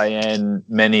Mansayen,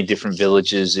 many different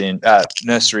villages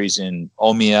nurseries in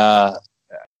Omiya.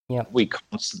 Yep. We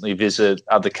constantly visit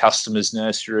other customers'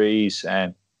 nurseries,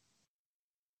 and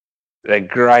they're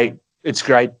great. It's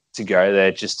great to go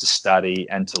there just to study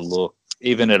and to look.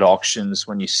 Even at auctions,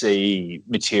 when you see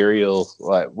material,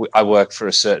 like I work for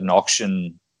a certain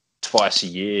auction twice a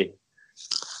year,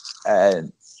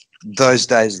 and those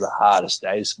days are the hardest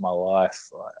days of my life.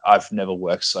 I've never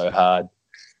worked so hard,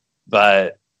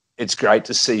 but it's great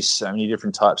to see so many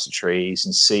different types of trees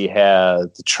and see how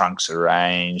the trunks are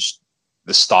arranged,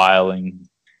 the styling,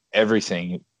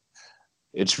 everything.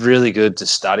 It's really good to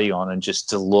study on and just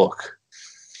to look.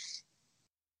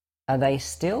 Are they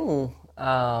still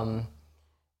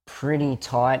pretty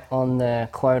tight on the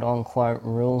quote-unquote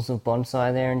rules of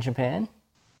bonsai there in Japan?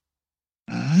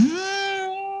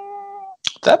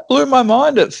 That blew my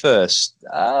mind at first.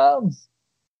 The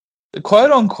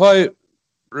quote-unquote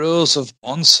rules of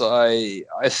bonsai,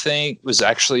 I think, was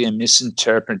actually a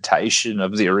misinterpretation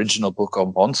of the original book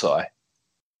on bonsai.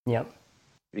 Yep.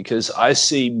 Because I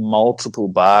see multiple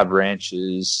bar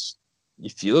branches.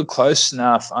 If you look close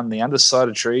enough on the underside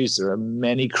of trees, there are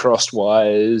many crossed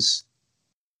wires.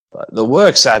 But the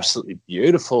work's absolutely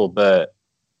beautiful, but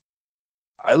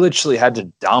I literally had to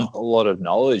dump a lot of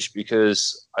knowledge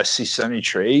because I see so many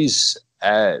trees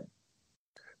and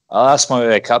I'll ask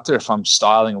my cutter if I'm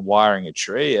styling and wiring a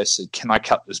tree. I said, can I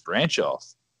cut this branch off?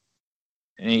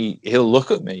 And he'll look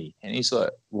at me and he's like,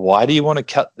 why do you want to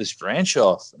cut this branch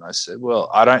off? And I said, well,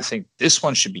 I don't think this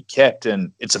one should be kept,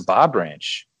 and it's a bar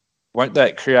branch. Won't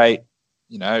that create,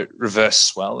 reverse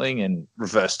swelling and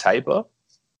reverse taper?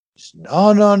 Said,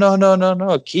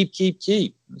 no. Keep.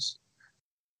 Said,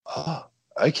 oh,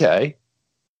 okay.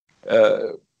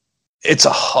 It's a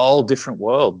whole different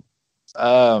world.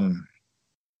 The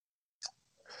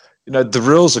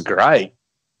rules are great,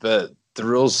 but the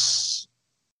rules,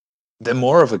 they're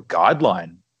more of a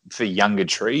guideline for younger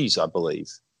trees, I believe.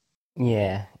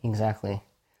 Yeah, exactly.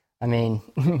 I mean,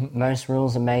 most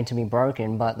rules are made to be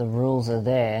broken, but the rules are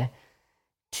there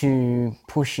to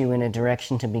push you in a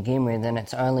direction to begin with, and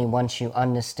it's only once you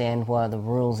understand why the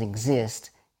rules exist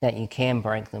that you can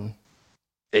break them.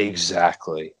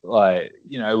 Exactly. Like,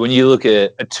 when you look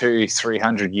at a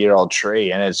 200-300-year-old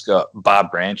tree and it's got bar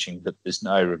branching, but there's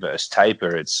no reverse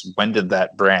taper, it's when did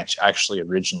that branch actually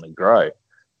originally grow?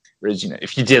 Whereas,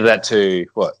 if you did that to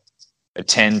a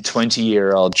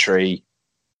 10-20-year-old tree,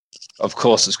 of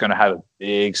course it's going to have a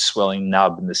big swelling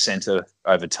nub in the center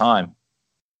over time.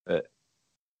 But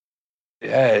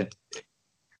yeah,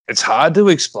 it's hard to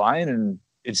explain, and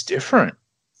it's different.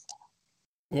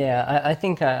 Yeah, I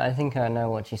think I know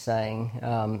what you're saying.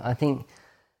 I think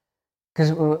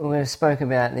because we've spoke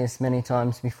about this many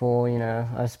times before.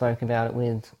 I spoke about it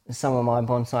with some of my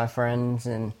bonsai friends,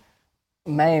 and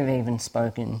may have even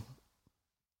spoken.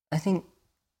 I think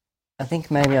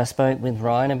maybe I spoke with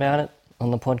Ryan about it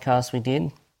on the podcast we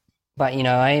did. But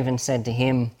I even said to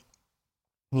him,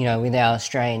 with our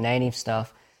Australian native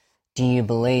stuff, do you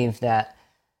believe that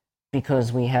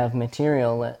because we have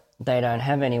material that they don't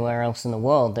have anywhere else in the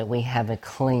world, that we have a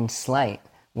clean slate?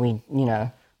 We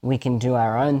can do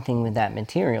our own thing with that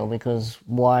material, because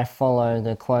why follow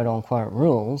the quote-unquote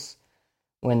rules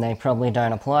when they probably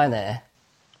don't apply there?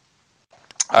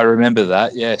 I remember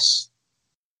that, yes.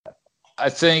 I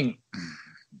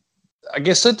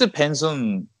guess it depends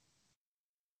on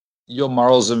your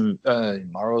morals and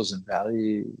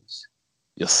values,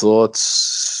 your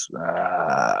thoughts.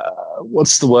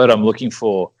 What's the word I'm looking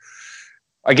for?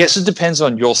 I guess it depends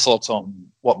on your thoughts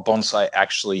on what bonsai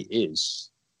actually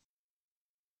is.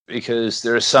 Because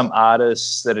there are some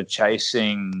artists that are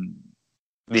chasing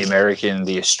the American,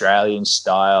 the Australian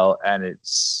style, and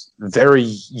it's very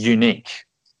unique.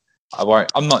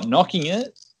 I'm not knocking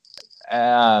it,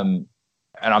 and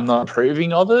I'm not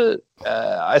approving of it.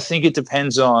 I think it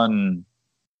depends on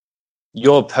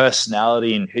your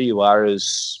personality and who you are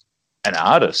as an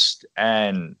artist.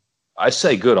 And I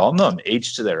say good on them,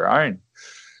 each to their own.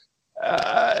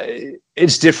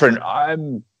 It's different.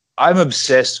 I'm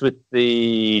obsessed with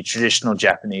the traditional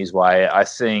Japanese way. I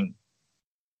think,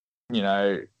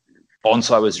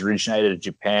 bonsai was originated in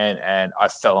Japan, and I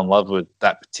fell in love with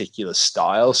that particular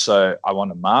style, so I want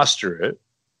to master it.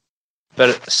 But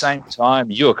at the same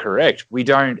time, you're correct. We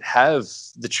don't have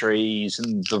the trees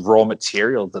and the raw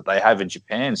material that they have in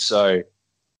Japan, so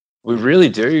we really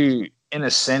do, in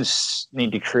a sense,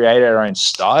 need to create our own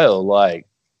style. Like,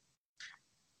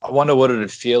 I wonder what it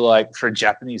would feel like for a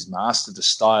Japanese master to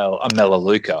style a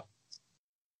Melaleuca.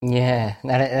 Yeah,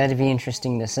 that'd be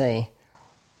interesting to see.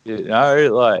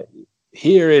 Like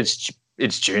here it's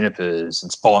junipers,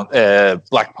 it's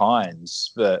black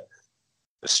pines, but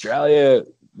Australia,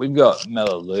 we've got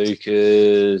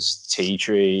Melaleucas, tea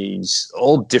trees,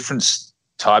 all different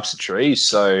types of trees.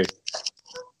 So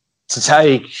to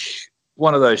take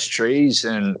one of those trees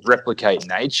and replicate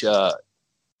nature,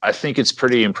 I think it's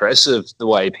pretty impressive the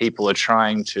way people are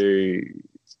trying to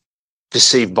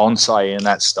perceive bonsai in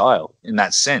that style, in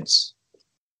that sense.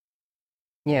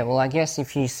 Yeah, well, I guess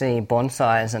if you see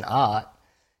bonsai as an art,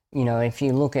 if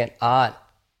you look at art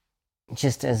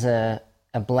just as a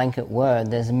blanket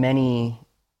word, there's many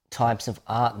types of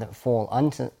art that fall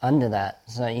under that.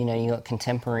 So, you've got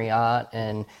contemporary art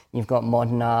and you've got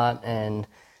modern art and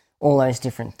all those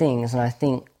different things. And I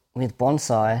think with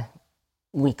bonsai,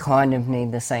 we kind of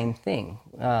need the same thing.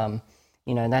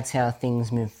 That's how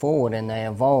things move forward and they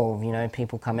evolve.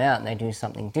 People come out and they do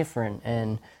something different.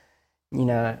 And,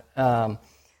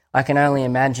 I can only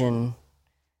imagine,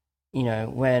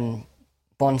 when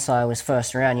bonsai was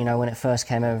first around, when it first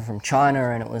came over from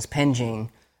China and it was Penjing,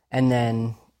 and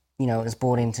then, it was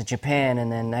brought into Japan, and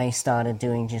then they started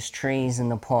doing just trees in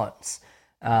the pots,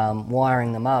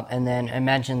 wiring them up. And then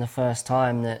imagine the first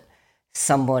time that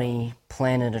somebody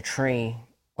planted a tree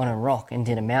on a rock and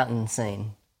did a mountain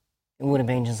scene. It would have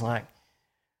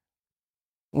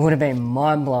been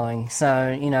mind-blowing.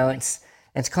 So,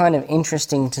 it's kind of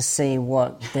interesting to see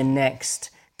what the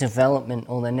next development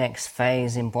or the next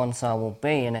phase in bonsai will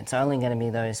be, and it's only going to be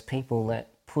those people that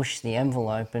push the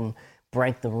envelope and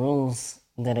break the rules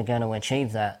that are going to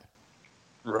achieve that.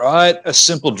 Right. A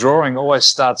simple drawing always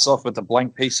starts off with a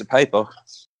blank piece of paper.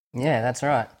 Yeah, that's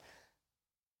right.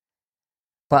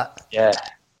 But Yeah.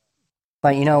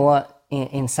 But you know what?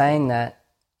 In saying that,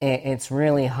 it's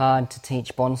really hard to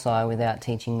teach bonsai without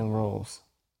teaching the rules.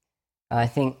 I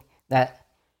think that,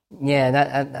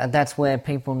 that's where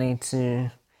people need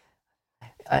to.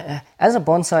 As a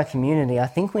bonsai community, I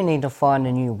think we need to find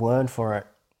a new word for it,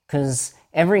 because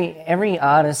every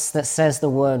artist that says the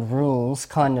word rules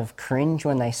kind of cringe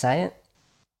when they say it.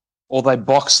 Or they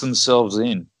box themselves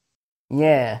in.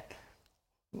 Yeah.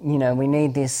 We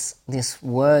need this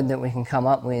word that we can come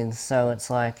up with, so it's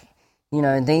like,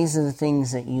 these are the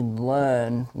things that you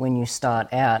learn when you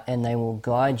start out, and they will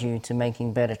guide you to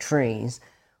making better trees.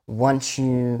 Once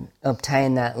you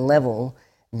obtain that level,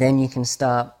 then you can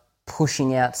start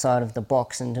pushing outside of the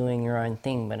box and doing your own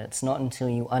thing, but it's not until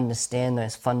you understand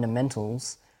those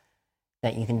fundamentals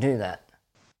that you can do that.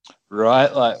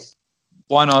 Right? Like,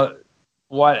 why not,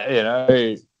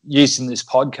 using this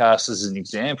podcast as an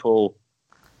example,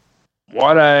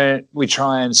 why don't we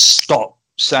try and stop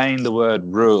saying the word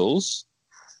rules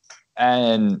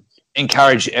and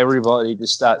encourage everybody to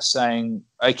start saying,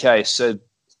 okay, so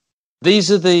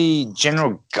these are the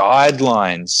general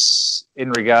guidelines in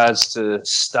regards to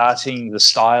starting the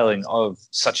styling of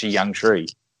such a young tree.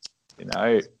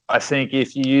 I think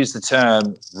if you use the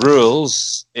term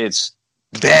rules, it's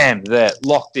bam, they're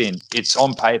locked in. It's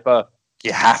on paper.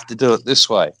 You have to do it this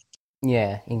way.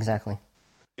 Yeah, exactly.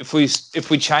 If we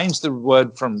change the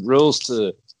word from rules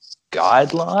to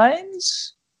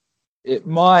guidelines, it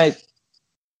might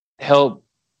help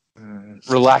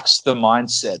relax the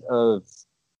mindset of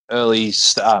early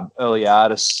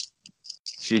artists,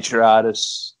 future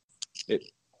artists.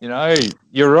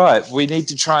 You're right. We need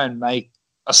to try and make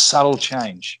a subtle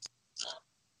change.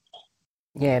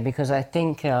 Yeah, because I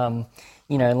think,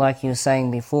 like you were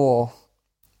saying before,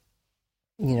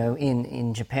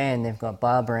 in Japan they've got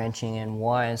bar branching and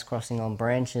wires crossing on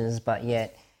branches, but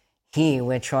yet here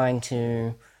we're trying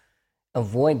to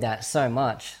avoid that so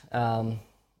much.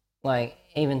 Like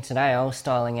even today I was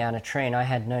styling out a tree and I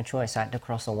had no choice, I had to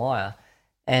cross a wire.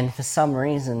 And for some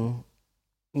reason,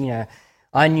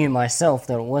 I knew myself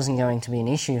that it wasn't going to be an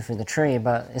issue for the tree,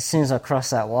 but as soon as I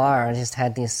crossed that wire, I just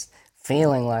had this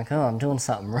feeling like, oh, I'm doing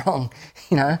something wrong,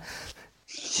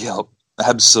 Yep,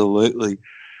 absolutely.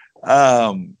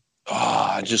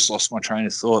 I just lost my train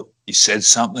of thought. You said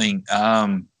something.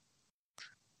 Was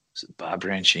it bar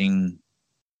branching?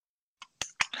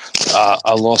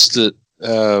 I lost it.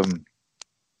 Yeah,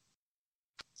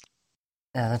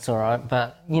 that's all right.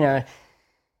 But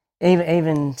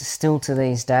even still to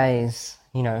these days,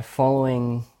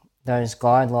 following those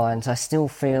guidelines, I still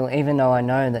feel, even though I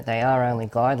know that they are only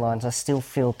guidelines, I still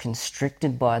feel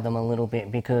constricted by them a little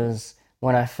bit, because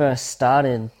when I first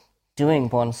started doing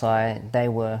bonsai, they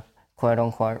were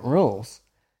quote-unquote rules.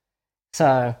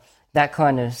 So that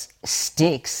kind of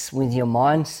sticks with your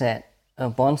mindset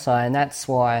of bonsai, and that's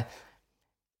why,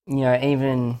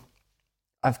 even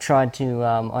I've tried to,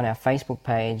 on our Facebook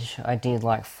page, I did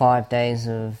like 5 days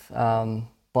of bonsai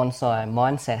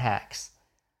mindset hacks,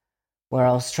 where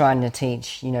I was trying to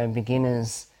teach,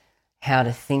 beginners how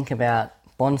to think about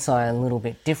bonsai a little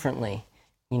bit differently,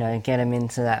 get them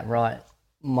into that right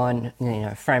mind,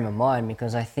 frame of mind,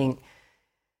 because I think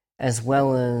as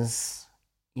well as,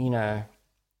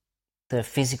 the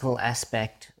physical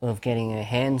aspect of getting your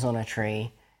hands on a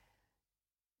tree,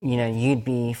 you'd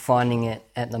be finding it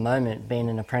at the moment, being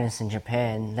an apprentice in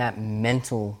Japan, that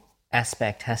mental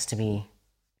aspect has to be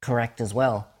correct as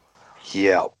well.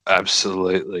 Yeah,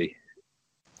 absolutely.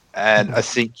 And I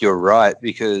think you're right,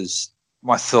 because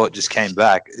my thought just came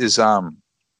back is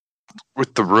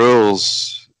with the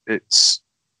rules, it's,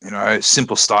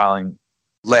 simple styling,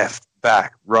 left,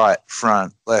 back, right,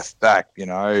 front, left, back,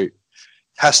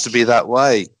 has to be that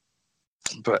way.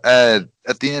 But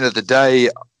at the end of the day,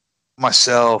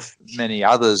 myself, many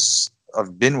others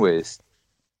I've been with,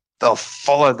 they'll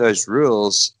follow those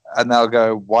rules and they'll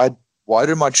go, why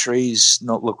do my trees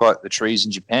not look like the trees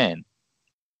in Japan?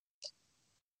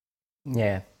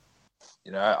 Yeah.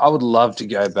 I would love to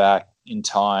go back in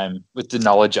time with the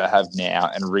knowledge I have now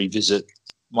and revisit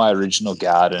my original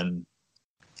garden,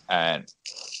 and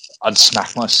I'd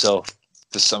smack myself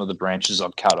for some of the branches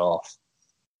I've cut off.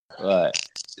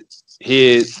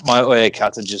 Here, my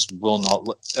Oyakata just will not.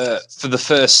 For the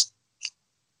first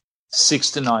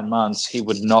 6 to 9 months, he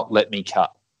would not let me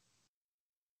cut.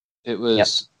 It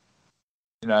was,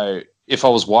 if I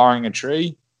was wiring a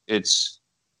tree, it's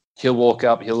He'll walk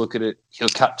up, he'll look at it, he'll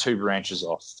cut 2 branches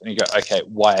off, and you go, okay,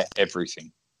 wire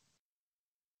everything.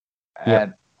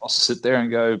 And I'll sit there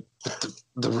and go, but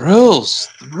the rules,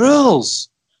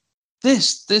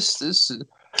 this.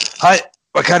 Hi,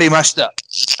 Wakari Mashita.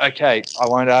 Okay, I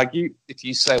won't argue. If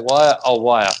you say wire, I'll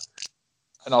wire.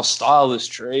 And I'll style this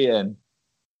tree, and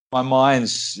my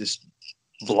mind's just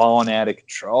blown out of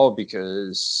control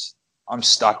because I'm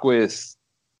stuck with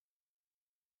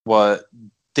what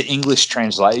the English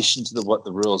translation to what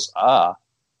the rules are.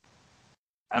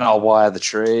 And I'll wire the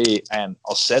tree, and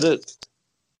I'll set it.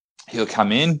 He'll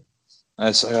come in, and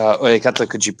I say, Oekata,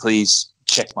 could you please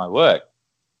check my work?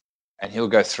 And he'll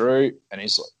go through, and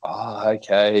he's like, oh,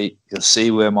 okay. He'll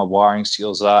see where my wiring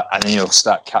skills are, and then he'll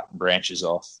start cutting branches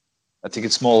off. I think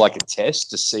it's more like a test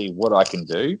to see what I can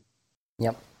do.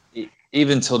 Yep.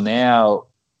 Even till now,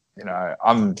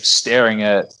 I'm staring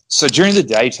at... So during the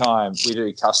daytime, we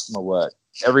do customer work.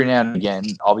 Every now and again,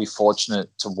 I'll be fortunate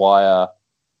to wire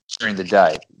during the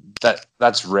day.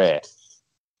 That's rare.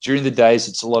 During the days,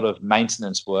 it's a lot of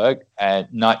maintenance work, and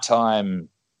nighttime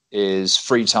is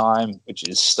free time, which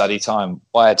is study time,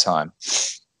 wire time.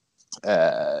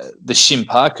 The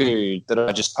Shinpaku that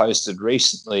I just posted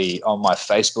recently on my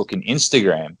Facebook and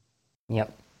Instagram,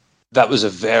 that was a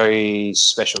very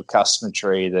special customer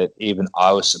tree that even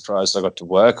I was surprised I got to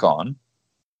work on.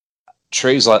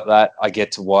 Trees like that I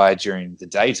get to wire during the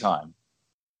daytime.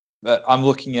 But I'm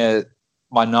looking at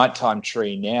my nighttime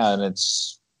tree now, and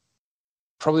it's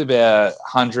probably about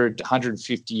 100 to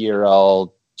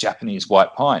 150-year-old Japanese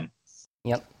white pine.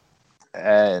 Yep.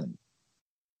 And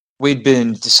we'd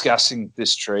been discussing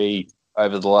this tree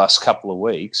over the last couple of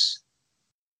weeks,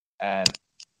 and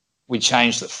we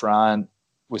changed the front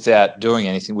without doing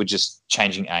anything. We're just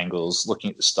changing angles,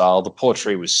 looking at the style. The poor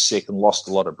tree was sick and lost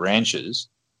a lot of branches.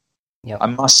 Yep. I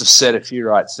must have said a few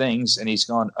right things, and he's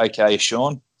gone, okay,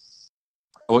 Sean,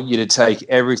 I want you to take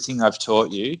everything I've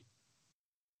taught you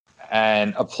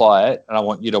and apply it, and I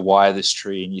want you to wire this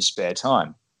tree in your spare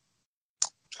time.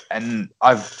 And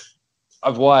I've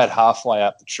wired halfway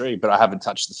up the tree, but I haven't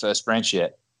touched the first branch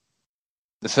yet.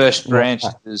 The first branch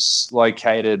is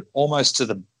located almost to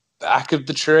the back of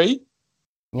the tree.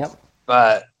 Yep.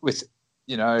 But with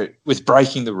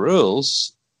breaking the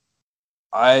rules,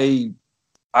 I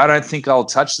don't think I'll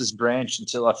touch this branch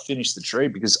until I finish the tree,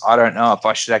 because I don't know if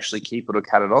I should actually keep it or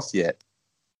cut it off yet.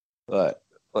 But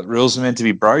rules are meant to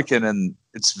be broken, and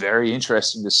it's very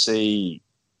interesting to see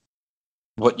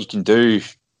what you can do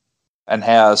and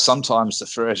how sometimes the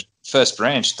first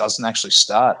branch doesn't actually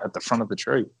start at the front of the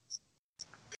tree.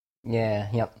 Yeah,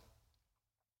 yep.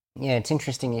 Yeah, it's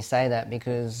interesting you say that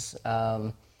because,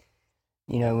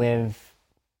 we've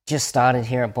just started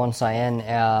here at Bonsai N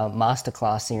our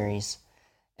masterclass series,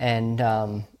 and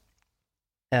our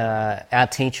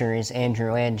teacher is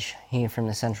Andrew Edge here from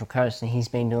the Central Coast, and he's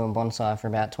been doing bonsai for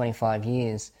about 25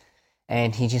 years.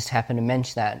 And he just happened to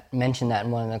mention that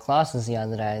in one of the classes the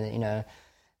other day, that,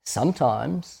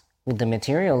 sometimes with the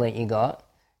material that you got,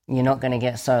 you're not going to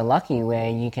get so lucky where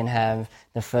you can have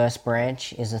the first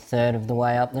branch is a third of the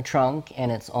way up the trunk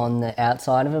and it's on the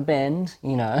outside of a bend.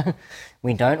 We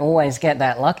don't always get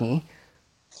that lucky.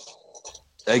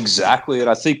 Exactly. And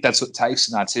I think that's what takes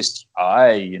an artistic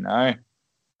eye,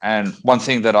 And one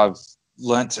thing that I've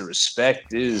learnt to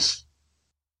respect is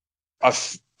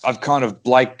I've kind of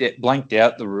blanked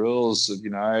out the rules of,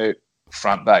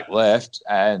 front, back, left,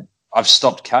 and I've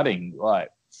stopped cutting.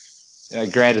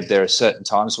 Granted, there are certain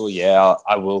times where,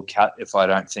 I will cut if I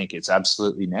don't think it's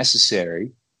absolutely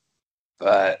necessary.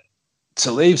 But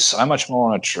to leave so much more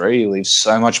on a tree leaves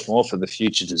so much more for the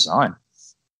future design.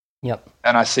 Yep.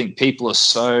 And I think people are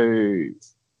so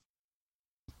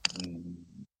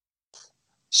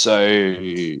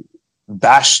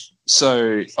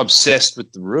obsessed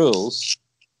with the rules.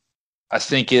 I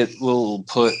think it will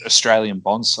put Australian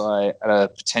bonsai at a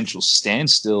potential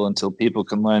standstill until people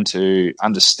can learn to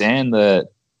understand that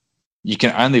you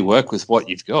can only work with what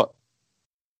you've got.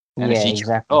 And if you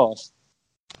cut off,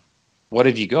 what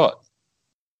have you got?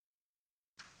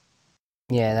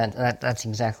 Yeah, that's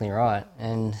exactly right.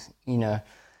 And,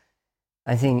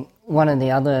 I think one of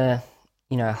the other,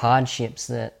 hardships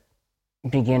that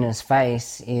beginners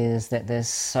face is that there's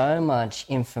so much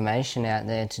information out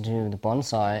there to do the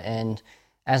bonsai, and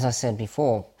as I said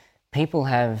before, people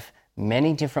have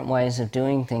many different ways of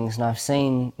doing things, and I've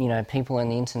seen people on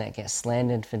the internet get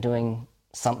slandered for doing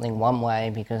something one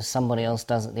way because somebody else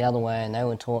does it the other way and they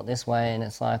were taught this way, and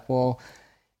it's like, well,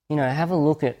 have a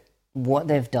look at what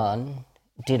they've done.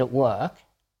 Did it work?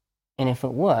 And if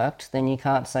it worked, then you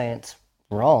can't say it's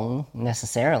wrong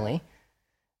necessarily.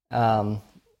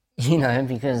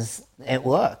 Because it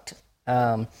worked.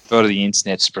 Go to the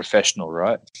internet's professional,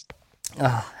 right?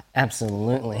 Oh,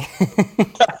 absolutely.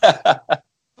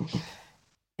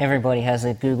 Everybody has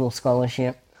a Google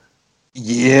scholarship.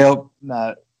 Yeah,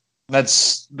 no,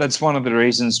 that's one of the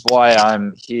reasons why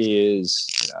I'm here. Is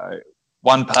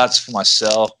one part's for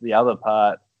myself, the other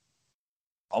part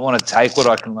I want to take what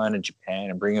I can learn in Japan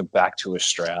and bring it back to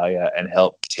Australia and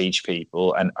help teach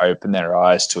people and open their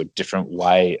eyes to a different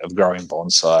way of growing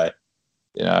bonsai.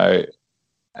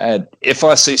 And if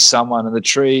I see someone in the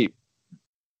tree,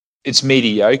 it's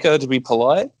mediocre, to be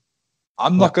polite.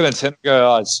 I'm not going to tend to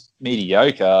go, oh, it's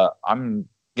mediocre. I'm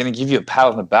going to give you a pat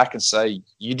on the back and say,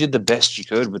 you did the best you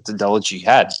could with the knowledge you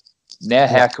had. Now,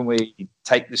 how can we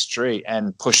take this tree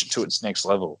and push it to its next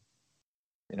level?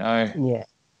 Yeah.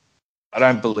 I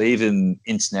don't believe in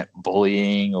internet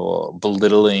bullying or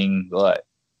belittling. Like,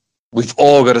 we've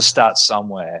all got to start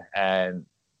somewhere. And,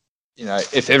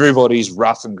 if everybody's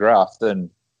rough and gruff, then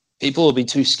people will be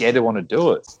too scared to want to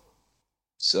do it.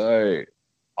 So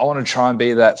I want to try and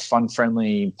be that fun,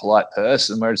 friendly, polite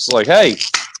person where it's like, hey,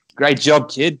 great job,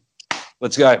 kid.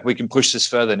 Let's go. We can push this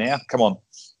further now. Come on.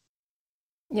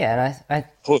 Yeah, and I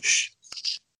push.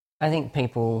 I think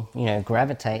people,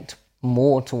 gravitate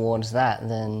more towards that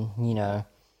than,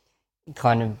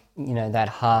 kind of, that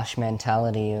harsh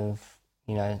mentality of,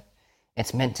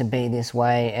 it's meant to be this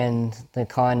way, and the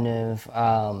kind of,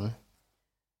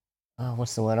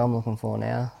 what's the word I'm looking for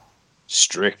now?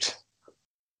 Strict.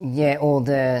 Yeah, or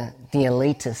the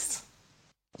elitists.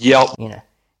 Yep.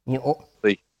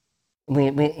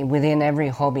 Within every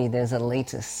hobby there's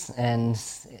elitists, and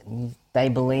they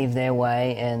believe their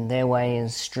way, and their way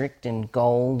is strict and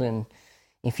gold, and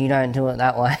if you don't do it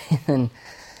that way, then...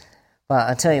 But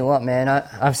I tell you what, man,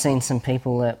 I've seen some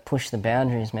people that push the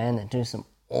boundaries, man, that do some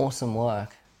awesome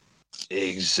work.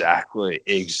 Exactly.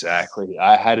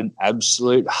 I had an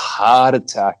absolute heart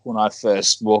attack when I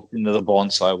first walked into the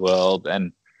bonsai world,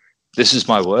 and this is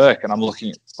my work, and I'm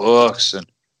looking at books, and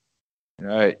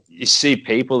you see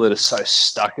people that are so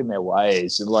stuck in their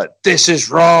ways and like, this is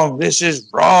wrong.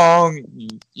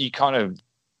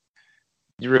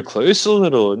 You recluse a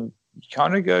little, and you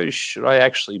kind of go, should I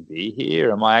actually be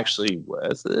here? Am I actually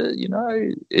worth it?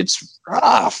 It's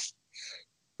rough.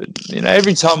 But,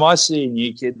 every time I see a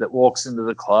new kid that walks into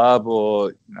the club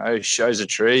or, shows a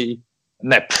tree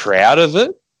and they're proud of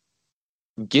it,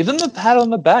 give them a pat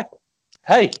on the back.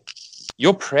 Hey,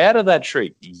 you're proud of that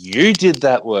tree. You did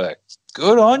that work.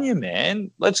 Good on you,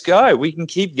 man. Let's go. We can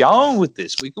keep going with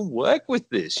this. We can work with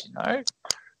this,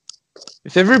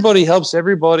 If everybody helps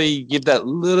everybody give that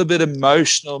little bit of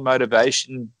emotional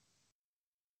motivation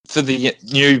for the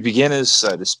new beginners,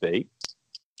 so to speak,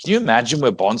 can you imagine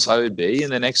where bonsai would be in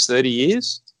the next 30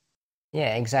 years?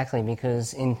 Yeah, exactly,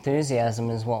 because enthusiasm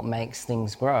is what makes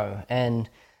things grow. And,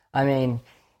 I mean,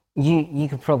 you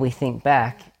could probably think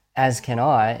back, as can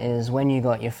I, is when you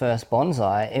got your first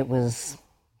bonsai, it was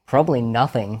probably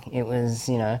nothing. It was,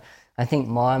 I think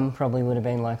mine probably would have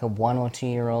been like a 1 or 2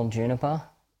 year old juniper.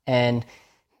 And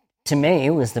to me, it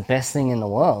was the best thing in the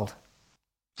world.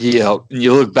 Yeah, and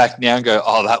you look back now and go,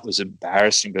 oh, that was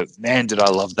embarrassing, but man, did I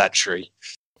love that tree.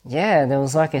 Yeah, there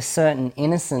was like a certain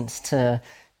innocence to,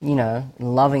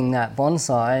 loving that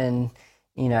bonsai, and,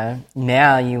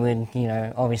 now you would,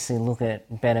 obviously look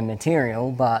at better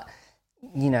material, but,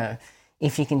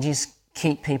 if you can just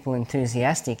keep people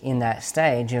enthusiastic in that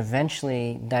stage,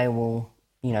 eventually they will,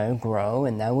 grow,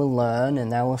 and they will learn,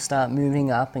 and they will start moving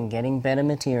up and getting better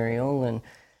material, and,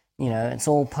 it's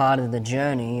all part of the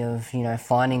journey of,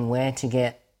 finding where to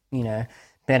get,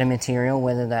 better material,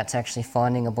 whether that's actually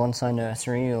finding a bonsai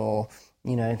nursery or,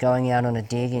 going out on a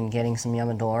dig and getting some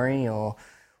Yamadori or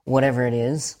whatever it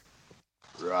is.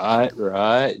 Right.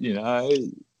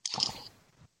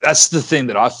 That's the thing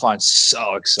that I find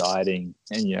so exciting.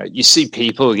 And, you see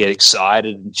people get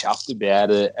excited and chuffed about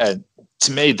it. And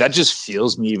to me, that just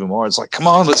fuels me even more. It's like, come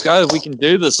on, let's go. We can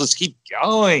do this. Let's keep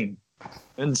going.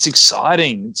 And it's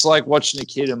exciting. It's like watching a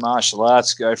kid in martial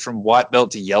arts go from white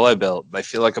belt to yellow belt. They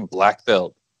feel like a black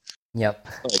belt. Yep.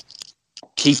 Like,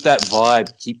 keep that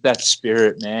vibe, keep that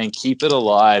spirit, man. Keep it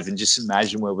alive, and just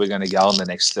imagine where we're going to go in the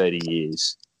next 30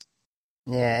 years.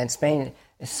 Yeah, it's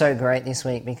so great this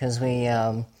week because we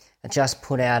just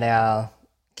put out our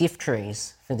gift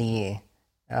trees for the year.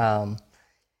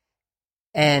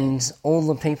 And all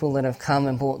the people that have come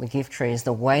and bought the gift trees,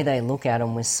 the way they look at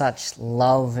them with such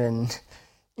love and,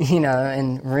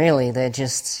 and really they're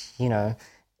just,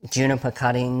 juniper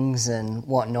cuttings and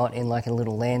whatnot in like a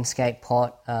little landscape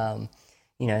pot,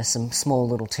 some small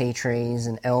little tea trees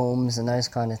and elms and those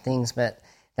kind of things, but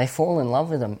they fall in love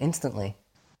with them instantly.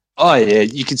 Oh yeah,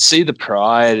 you can see the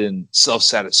pride and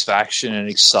self-satisfaction and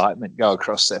excitement go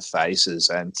across their faces,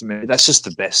 and to me, that's just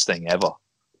the best thing ever.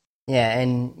 Yeah,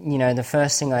 and the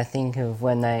first thing I think of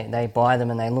when they buy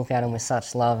them and they look at them with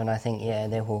such love, and I think, yeah,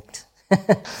 they're hooked.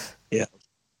 Yeah,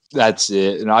 that's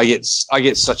it. And I get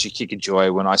such a kick of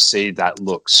joy when I see that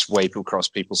look sweep across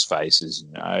people's faces.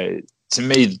 To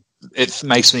me, it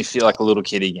makes me feel like a little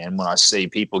kid again when I see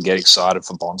people get excited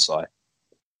for bonsai.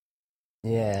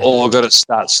 Yeah, All got to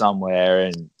start somewhere,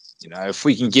 and if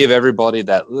we can give everybody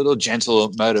that little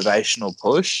gentle motivational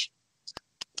push,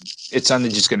 it's only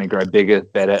just going to grow bigger,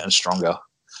 better, and stronger.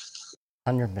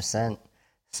 100%.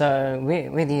 So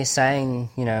with you saying,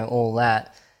 all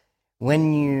that,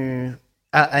 when you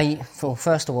well,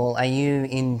 first of all, are you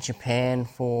in Japan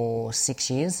for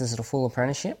 6 years? Is it a full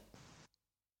apprenticeship?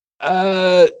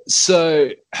 So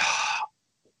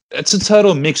it's a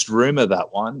total mixed rumor,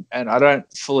 that one, and I don't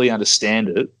fully understand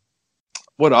it.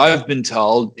 What I've been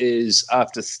told is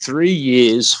after 3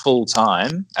 years full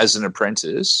time as an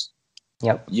apprentice,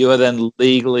 Yep. you are then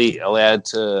legally allowed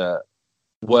to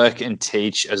work and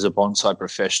teach as a bonsai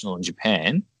professional in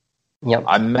Japan. Yep.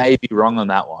 I may be wrong on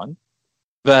that one,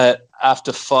 but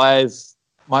after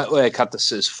my Oyakata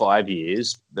says 5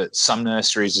 years, but some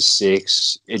nurseries are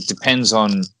 6. It depends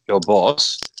on your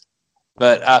boss.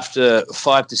 But after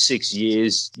 5 to 6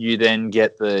 years, you then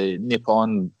get the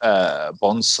Nippon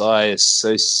Bonsai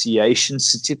Association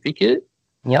certificate.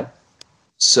 Yep.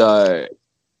 So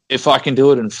if I can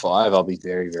do it in 5, I'll be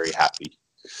very, very happy.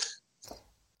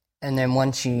 And then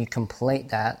once you complete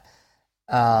that,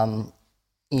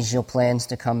 is your plans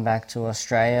to come back to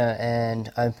Australia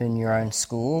and open your own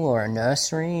school or a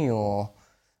nursery, or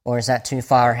is that too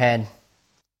far ahead?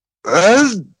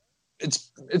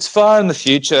 It's far in the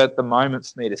future at the moment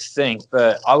for me to think,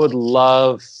 but I would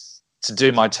love to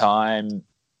do my time.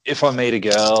 If I meet a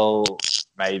girl,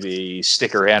 maybe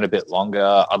stick around a bit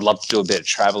longer. I'd love to do a bit of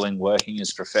traveling, working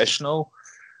as a professional.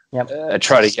 Yep.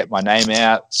 Try to get my name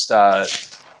out, start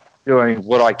doing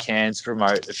what I can to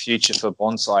promote the future for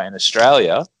bonsai in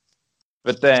Australia.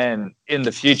 But then in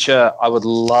the future, I would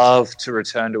love to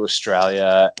return to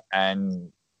Australia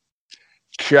and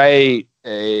create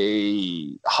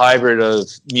a hybrid of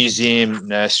museum,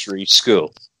 nursery,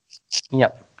 school.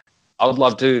 Yep. I would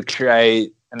love to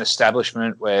create an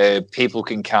establishment where people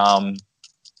can come,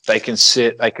 they can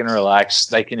sit, they can relax,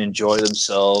 they can enjoy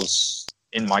themselves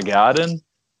in my garden.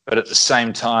 But at the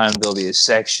same time, there'll be a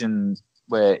section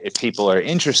where if people are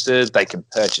interested, they can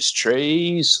purchase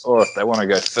trees, or if they want to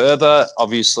go further,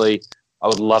 obviously, I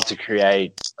would love to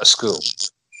create a school.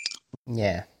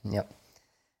 Yeah, yep.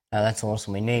 That's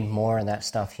awesome. We need more of that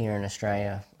stuff here in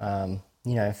Australia,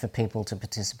 for people to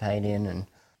participate in.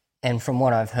 And from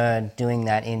what I've heard, doing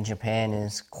that in Japan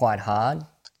is quite hard.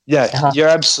 Yeah, you're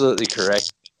absolutely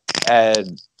correct.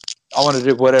 And I want to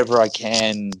do whatever I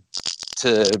can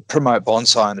to promote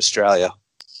bonsai in Australia.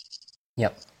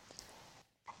 Yep.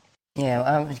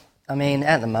 Yeah, I mean,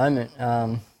 at the moment,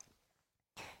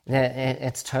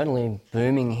 it's totally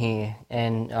booming here,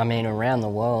 and I mean, around the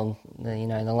world.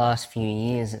 The last few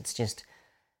years, it's just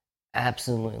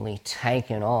absolutely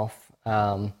taken off,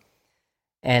 and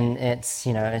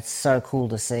it's so cool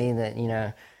to see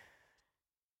that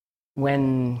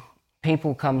when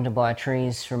people come to buy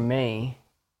trees from me,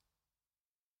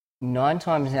 9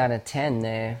 times out of 10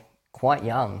 they're quite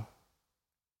young.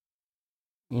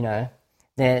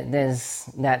 There's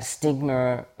that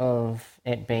stigma of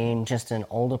it being just an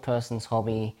older person's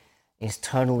hobby is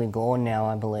totally gone now,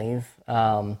 I believe.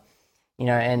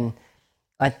 And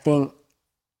I think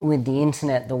with the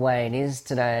internet the way it is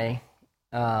today,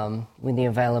 with the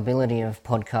availability of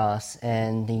podcasts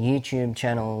and the YouTube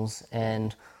channels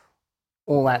and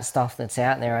all that stuff that's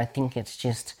out there, I think it's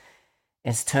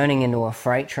turning into a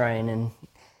freight train, and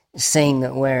seeing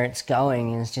that where it's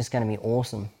going is just going to be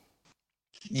awesome.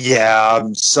 Yeah,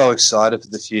 I'm so excited for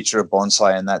the future of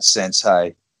bonsai in that sense,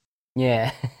 hey?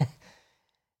 Yeah.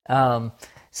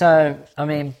 So, I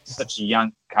mean... Such a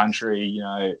young country,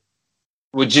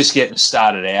 we're just getting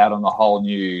started out on the whole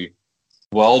new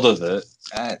world of it.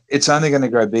 It's only going to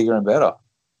grow bigger and better.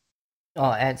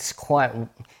 Oh, it's quite...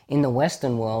 In the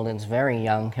Western world, it's very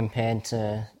young compared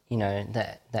to,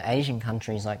 the Asian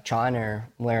countries like China,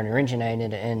 where it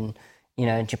originated, and,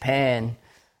 Japan.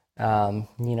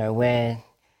 We're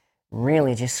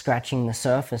really just scratching the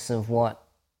surface of what,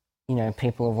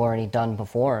 people have already done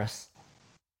before us.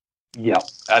 Yeah,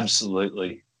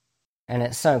 absolutely. And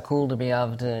it's so cool to be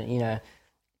able to,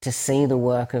 to see the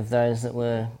work of those that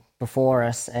were before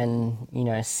us, and,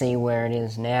 see where it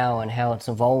is now and how it's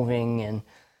evolving,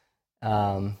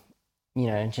 and,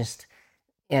 just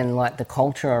and like the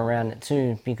culture around it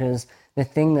too, because the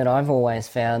thing that I've always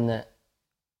found that,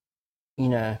 you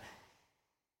know,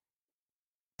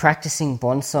 practicing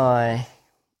bonsai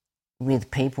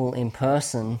with people in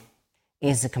person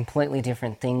is a completely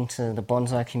different thing to the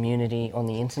bonsai community on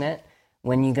the internet.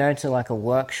 When you go to like a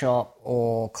workshop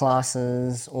or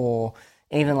classes or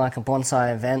even like a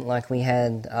bonsai event like we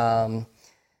had,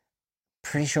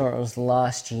 pretty sure it was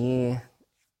last year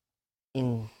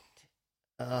in,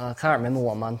 I can't remember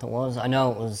what month it was. I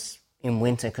know it was in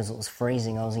winter because it was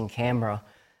freezing. I was in Canberra.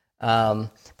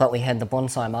 But we had the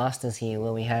Bonsai Masters here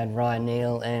where we had Ryan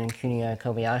Neal and Kunio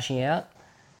Kobayashi out.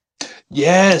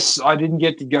 Yes, I didn't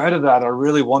get to go to that. I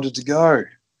really wanted to go.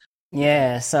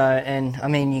 Yeah, so, and I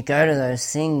mean, you go to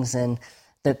those things and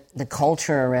the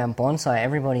culture around bonsai,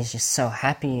 everybody's just so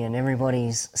happy and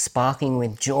everybody's sparking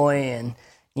with joy and,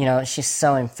 you know, it's just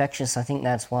so infectious. I think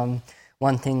that's one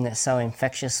thing that's so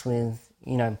infectious with,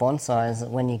 you know, bonsai is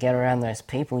that when you get around those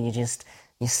people,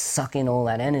 you suck in all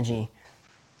that energy.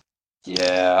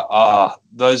 Yeah,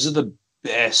 those are the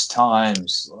best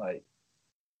times. Like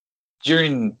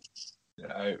during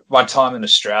my time in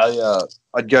Australia,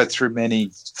 I'd go through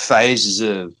many phases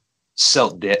of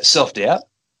self doubt,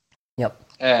 Yep.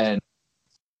 and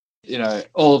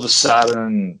all of a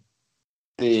sudden,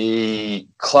 the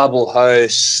club will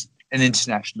host an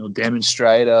international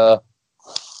demonstrator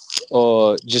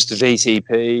or just a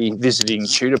VTP visiting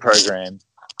tutor program,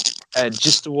 and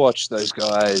just to watch those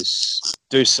guys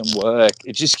do some work,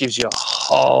 it just gives you a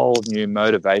whole new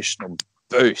motivational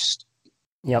boost.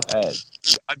 Yep.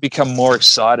 I become more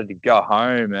excited to go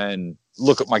home and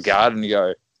look at my garden and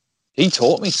go, he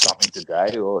taught me something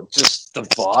today, or just the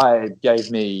vibe gave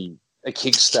me a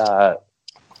kickstart.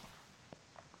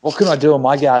 What can I do in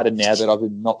my garden now that I've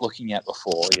been not looking at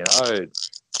before?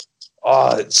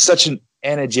 It's such an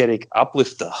energetic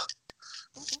uplifter.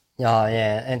 Oh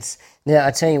yeah,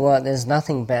 I tell you what, there's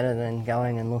nothing better than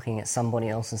going and looking at somebody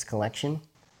else's collection.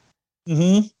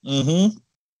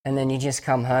 And then you just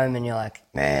come home and you're like,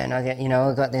 man,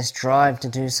 I got this drive to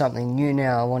do something new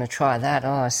now. I want to try that.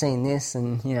 Oh, I've seen this,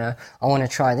 and I want to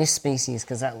try this species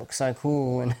because that looks so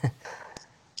cool. And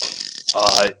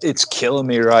it's killing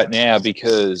me right now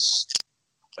because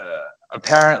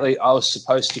apparently I was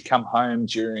supposed to come home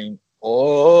during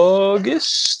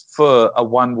August for a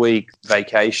 1 week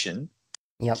vacation.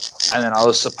 Yep. And then I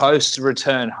was supposed to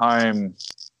return home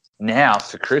now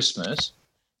for Christmas.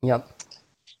 Yep.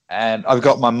 And I've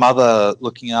got my mother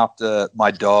looking after my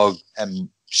dog, and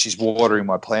she's watering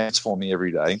my plants for me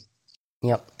every day.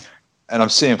 Yep. And I'm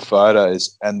seeing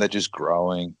photos, and they're just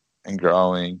growing and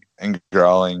growing and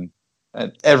growing.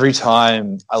 And every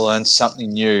time I learn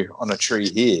something new on a tree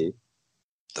here,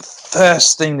 the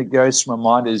first thing that goes through my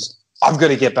mind is, I've got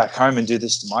to get back home and do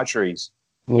this to my trees.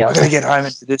 Yep. I've got to get home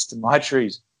and do this to my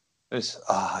trees.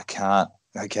 I can't.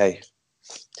 Okay.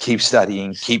 Keep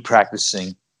studying, keep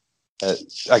practicing.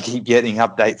 I keep getting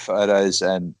update photos,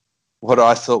 and what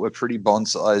I thought were pretty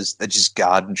bonsais, they're just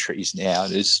garden trees now.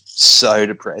 It is so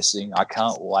depressing. I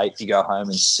can't wait to go home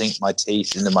and sink my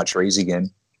teeth into my trees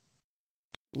again.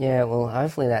 Yeah, well,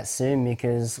 hopefully that's soon,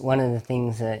 because one of the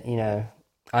things that,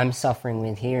 I'm suffering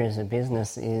with here as a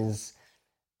business is,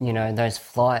 those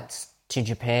flights to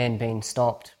Japan being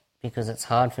stopped, because it's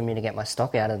hard for me to get my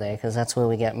stock out of there, because that's where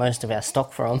we get most of our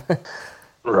stock from.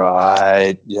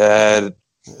 Right, yeah.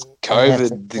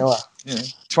 COVID,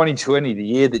 2020, the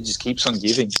year that just keeps on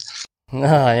giving. Oh,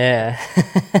 yeah.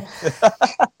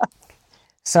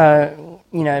 So,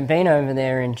 being over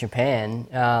there in Japan,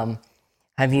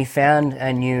 have you found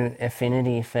a new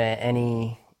affinity for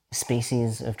any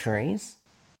species of trees?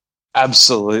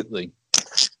 Absolutely.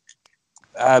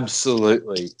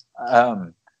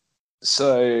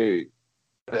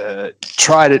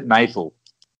 Trident maple.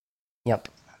 Yep.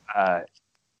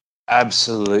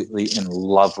 Absolutely in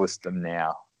love with them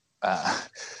now.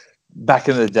 Back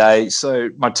in the day, so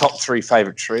my top three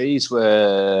favourite trees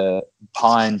were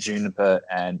pine, juniper,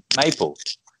 and maple.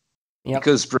 Yep.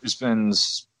 Because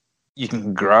Brisbane's, you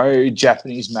can grow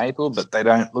Japanese maple, but they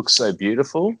don't look so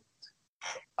beautiful.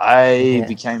 I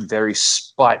became very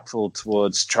spiteful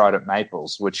towards trident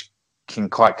maples, which can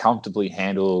quite comfortably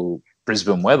handle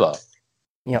Brisbane weather.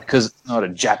 Yep. Because it's not a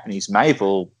Japanese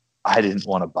maple, I didn't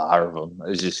want a bar of them.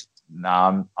 It was just,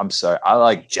 I'm sorry. I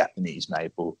like Japanese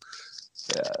maple.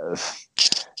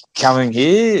 Coming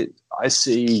here, I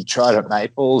see trident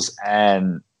maples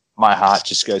and my heart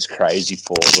just goes crazy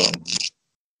for them.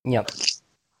 Yep.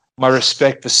 My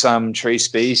respect for some tree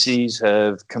species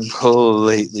have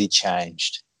completely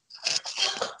changed.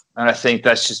 And I think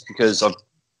that's just because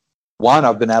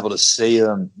I've been able to see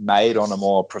them made on a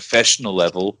more professional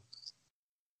level.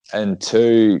 and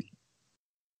two,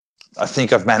 I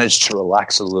think I've managed to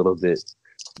relax a little bit.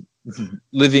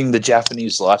 Living the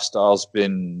Japanese lifestyle's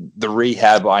been the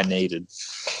rehab I needed.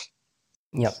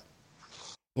 Yep.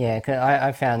 Yeah, 'cause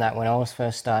I found that when I was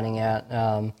first starting out,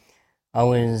 I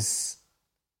was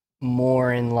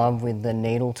more in love with the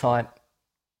needle type,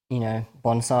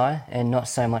 bonsai, and not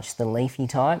so much the leafy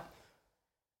type.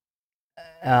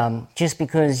 Just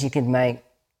because you could make,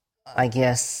 I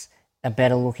guess, a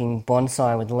better looking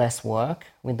bonsai with less work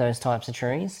with those types of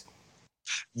trees.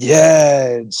 Yeah,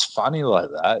 it's funny like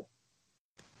that.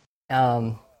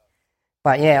 Um,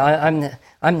 but yeah,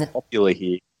 I'm the. Popular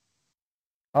here.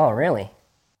 Oh, really?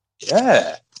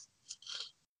 Yeah.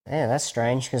 Yeah, that's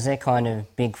strange because they're kind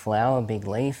of big flower, big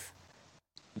leaf.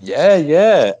 Yeah,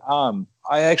 yeah.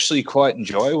 I actually quite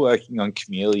enjoy working on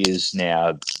camellias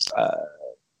now. Uh,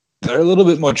 they're a little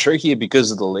bit more trickier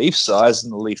because of the leaf size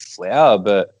and the leaf flower,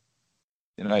 but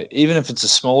even if it's a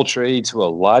small tree to a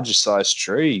larger size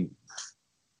tree,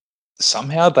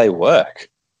 somehow they work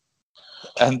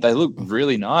and they look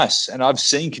really nice. And I've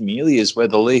seen camellias where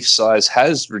the leaf size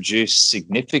has reduced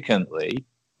significantly,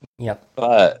 Yep.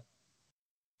 but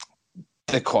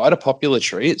they're quite a popular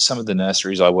tree at some of the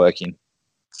nurseries I work in.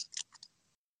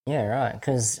 Yeah, right.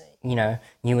 Because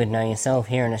you would know yourself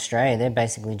here in Australia, they're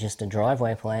basically just a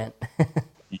driveway plant.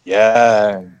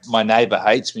 Yeah, my neighbour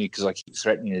hates me because I keep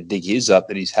threatening to dig his up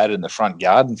that he's had in the front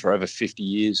garden for over 50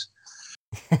 years.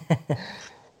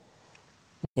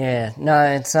 Yeah, no,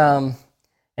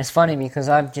 it's funny because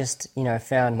I've just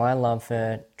found my love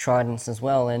for tridents as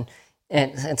well, and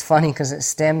it's funny because it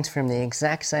stemmed from the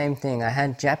exact same thing. I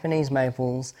had Japanese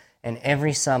maples, and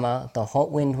every summer the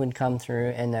hot wind would come through,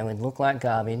 and they would look like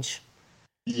garbage.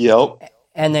 Yep.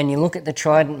 And then you look at the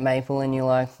trident maple, and you're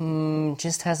like,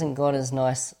 just hasn't got as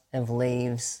nice of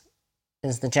leaves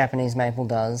as the Japanese maple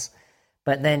does.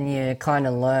 But then you kind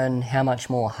of learn how much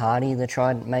more hardy the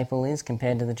trident maple is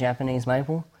compared to the Japanese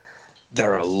maple.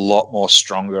 They're a lot more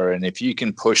stronger. And if you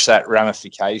can push that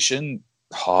ramification,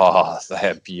 they are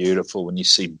beautiful when you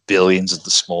see billions of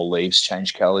the small leaves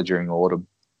change color during autumn.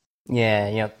 Yeah,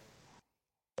 yep.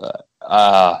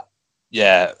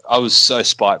 Yeah, I was so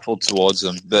spiteful towards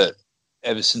them. But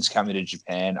ever since coming to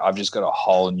Japan, I've just got a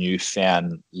whole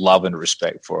newfound love and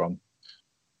respect for them.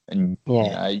 And,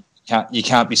 Yeah. you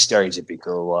can't be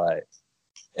stereotypical. Like,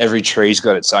 every tree's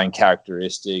got its own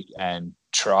characteristic, and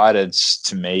tridents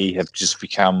to me have just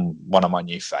become one of my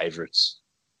new favorites.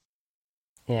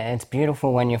 Yeah, it's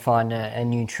beautiful when you find a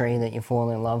new tree that you fall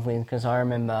in love with because I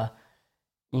remember,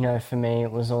 for me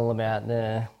it was all about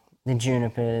the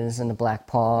junipers and the black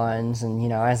pines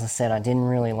and as I said I didn't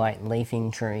really like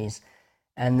leafing trees.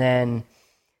 And then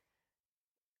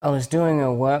I was doing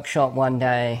a workshop one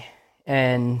day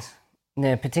and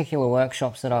the particular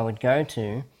workshops that I would go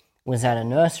to was at a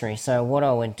nursery. So what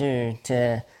I would do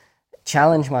to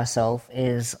challenge myself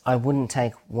is I wouldn't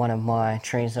take one of my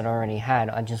trees that I already had.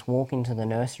 I'd just walk into the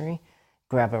nursery,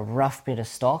 grab a rough bit of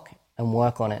stock, and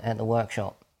work on it at the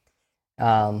workshop.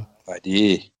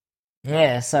 Idea.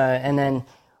 Yeah, so, and then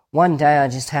one day I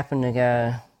just happened to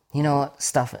go, you know what,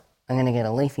 stuff it. I'm going to get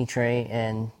a leafy tree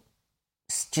and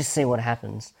just see what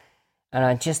happens. And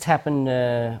I just happened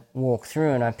to walk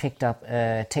through and I picked up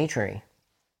a tea tree.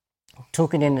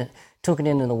 Took it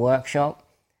into the workshop,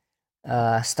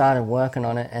 started working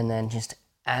on it, and then just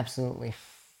absolutely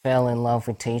fell in love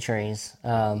with tea trees.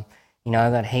 I've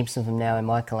got heaps of them now in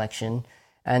my collection.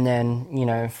 And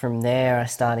then, from there I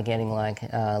started getting like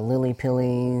lily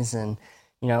pillies and,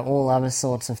 all other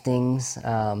sorts of things.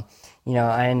 I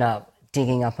end up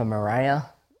digging up a Murraya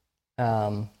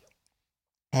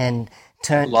and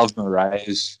Love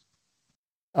Murrayas.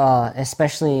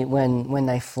 Especially when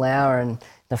they flower and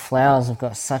the flowers have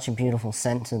got such a beautiful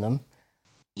scent to them.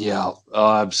 Yeah,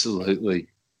 oh, absolutely.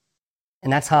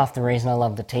 And that's half the reason I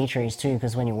love the tea trees too,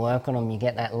 because when you work on them, you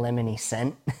get that lemony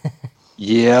scent.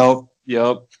 Yep.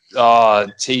 Oh,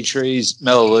 tea trees,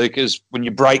 melaleucas. When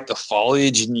you break the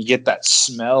foliage and you get that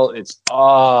smell, it's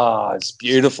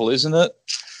beautiful, isn't it?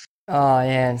 Oh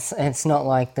yeah, it's not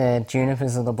like the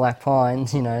junipers or the black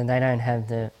pines. They don't have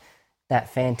that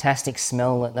fantastic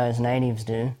smell that those natives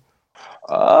do.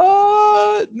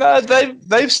 No,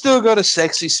 they've still got a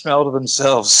sexy smell to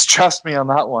themselves. Trust me on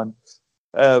that one.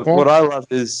 What I love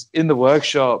is in the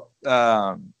workshop.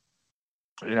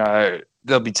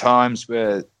 There'll be times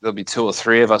where there'll be two or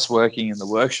three of us working in the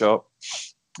workshop,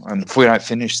 and if we don't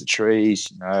finish the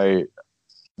trees,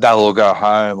 they'll all go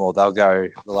home or they'll go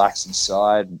relax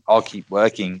inside. And I'll keep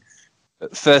working.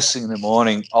 But first thing in the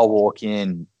morning, I'll walk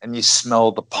in and you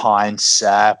smell the pine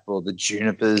sap or the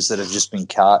junipers that have just been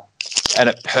cut, and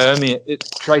it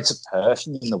creates a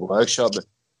perfume in the workshop.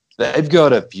 they've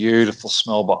got a beautiful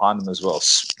smell behind them as well,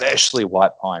 especially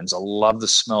white pines. I love the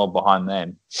smell behind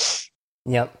them.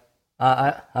 Yep.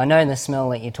 I know the smell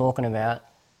that you're talking about.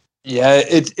 Yeah,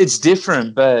 it's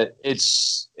different, but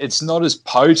it's not as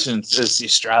potent as the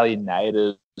Australian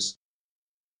natives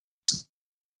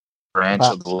branch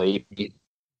But of the leaf.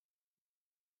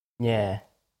 yeah,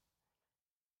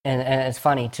 and it's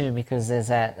funny too because there's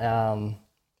that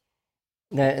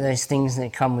those things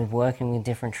that come with working with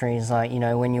different trees. Like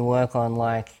when you work on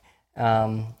like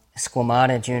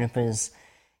squamata junipers,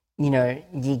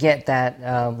 you get that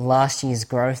last year's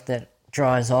growth that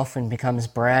dries off and becomes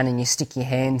brown, and you stick your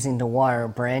hands into wire a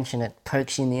branch and it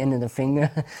pokes you in the end of the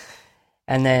finger,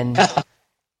 and then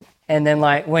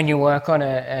like when you work on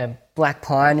a black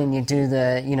pine and you do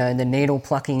the needle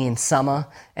plucking in summer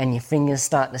and your fingers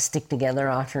start to stick together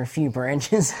after a few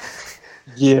branches.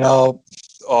 Yeah.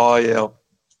 Oh, yeah.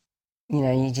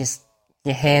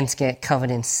 Your hands get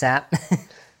covered in sap.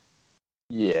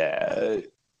 Yeah.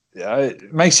 Yeah.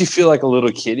 It makes you feel like a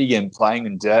little kid again playing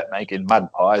in dirt, making mud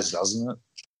pies, doesn't it?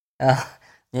 uh,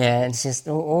 yeah, it's just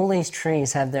all these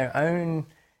trees have their own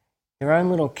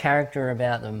little character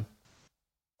about them.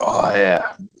 Oh,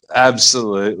 yeah.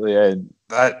 Absolutely. And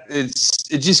it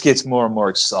just gets more and more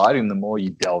exciting the more you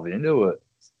delve into it.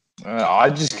 I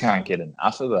just can't get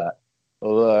enough of that.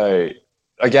 Although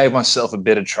I gave myself a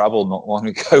bit of trouble not long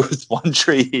ago with one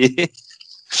tree here.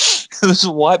 It was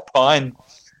a white pine,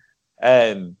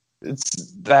 and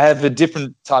they have a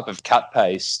different type of cut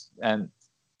paste, and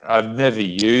I've never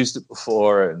used it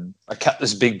before. And I cut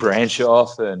this big branch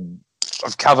off, and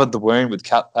I've covered the wound with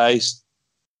cut paste.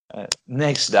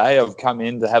 Next day, I've come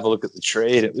in to have a look at the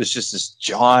tree, and it was just this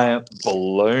giant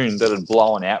balloon that had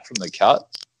blown out from the cut.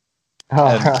 And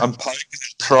Oh, I'm poking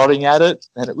and prodding at it,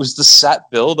 and it was the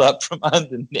sap buildup from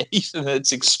underneath, and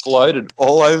it's exploded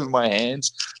all over my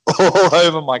hands, all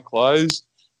over my clothes.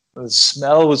 The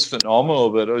smell was phenomenal,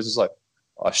 but I was just like,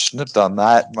 I shouldn't have done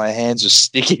that. My hands are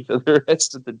sticky for the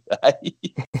rest of the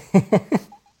day.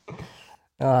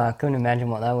 oh, I couldn't imagine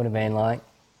what that would have been like.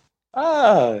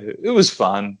 It was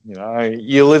fun.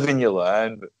 You live and you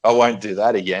learn. But I won't do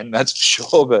that again, that's for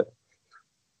sure. But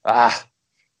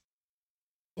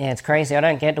Yeah, it's crazy. I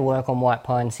don't get to work on white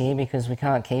pines here because we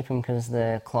can't keep them because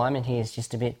the climate here is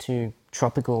just a bit too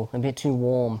tropical, a bit too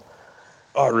warm.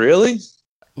 oh, really?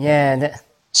 Yeah,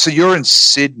 So you're in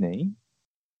Sydney?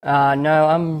 no,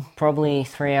 I'm probably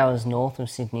 3 hours north of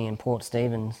Sydney in Port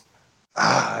Stephens.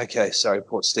 Okay. Sorry,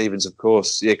 Port Stephens, of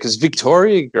course. Yeah, because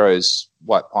Victoria grows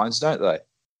white pines, don't they?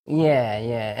 Yeah,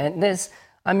 yeah.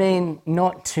 And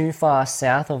not too far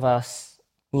south of us,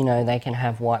 they can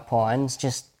have white pines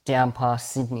just down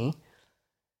past Sydney.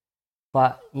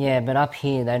 But yeah, but up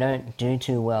here they don't do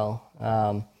too well.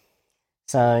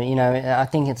 So, I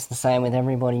think it's the same with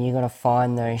everybody. You got to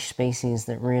find those species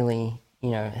that really,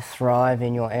 thrive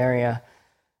in your area.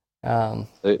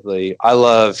 Absolutely. I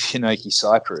love Hinoki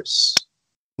cypress.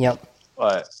 Yep.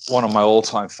 One of my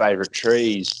all-time favorite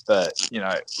trees, but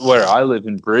where I live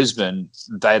in Brisbane,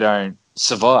 they don't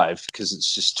survive because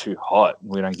it's just too hot.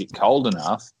 We don't get cold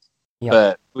enough. Yep.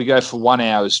 But we go for 1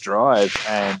 hour's drive,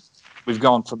 and we've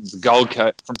gone from the Gold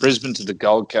Coast, from Brisbane to the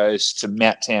Gold Coast to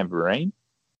Mount Tamborine.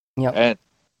 Yep. And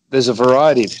there's a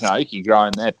variety of Hinoki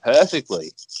growing there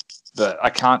perfectly, but I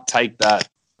can't take that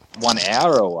 1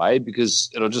 hour away because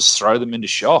it'll just throw them into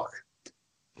shock.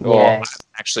 Or I Yeah. haven't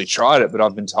actually tried it, but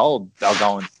I've been told they'll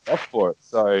go into shock for it.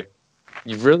 So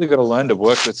you've really got to learn to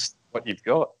work with what you've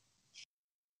got.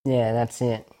 Yeah, that's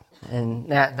it. And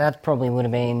that probably would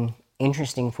have been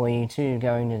interesting for you too,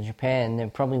 going to Japan. There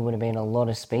probably would have been a lot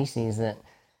of species that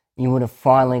you would have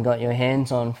finally got your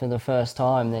hands on for the first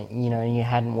time that, you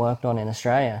hadn't worked on in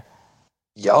Australia.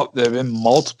 Yup, there have been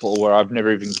multiple where I've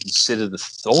never even considered the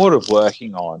thought of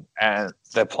working on, and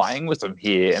they're playing with them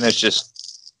here, and it's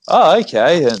just, oh,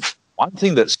 okay. And one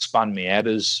thing that spun me out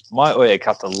is my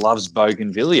Oyakata loves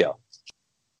bougainvillea,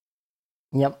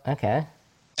 Yep, okay.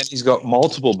 and he's got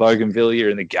multiple bougainvillea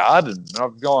in the garden. And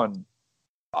I've gone,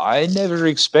 I never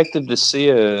expected to see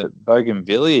a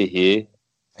bougainvillea here.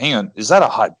 Hang on, is that a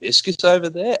hibiscus over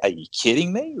there? Are you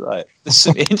kidding me? Like, there's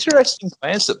some interesting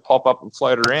plants that pop up and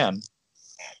float around.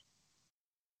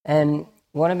 And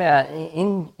what about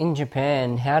in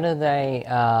Japan? How do they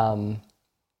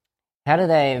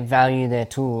value their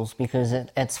tools? Because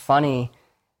it's funny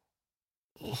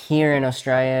here in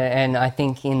Australia, and I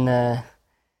think in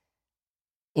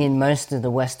most of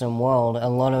the Western world, a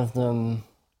lot of them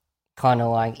kind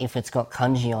of like if it's got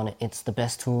kanji on it, it's the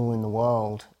best tool in the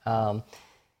world.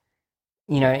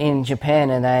 in Japan,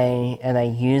 are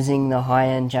they using the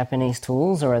high-end Japanese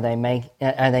tools, or are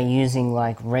they using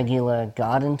like regular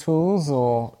garden tools,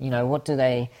 or how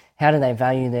do they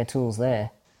value their tools there?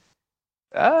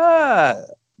 Ah,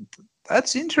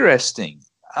 that's interesting.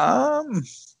 I'm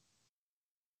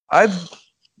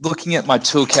looking at my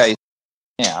tool case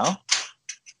now.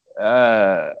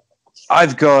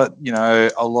 I've got,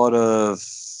 a lot of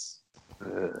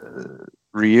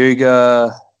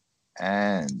Ryuga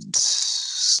and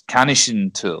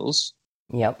Kanishin tools.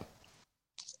 Yep.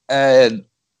 And,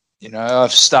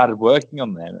 I've started working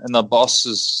on them. And the boss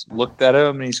has looked at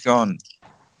him and he's gone,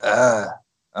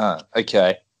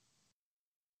 okay.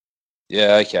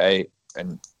 Yeah, okay.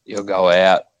 And he'll go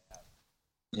out.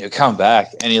 He'll come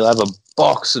back and he'll have a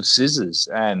box of scissors.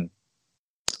 And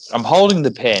I'm holding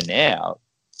the pair now.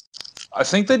 I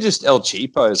think they're just El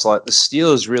Cheapos. Like, the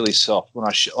steel is really soft. When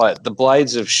the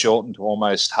blades have shortened to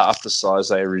almost half the size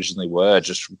they originally were,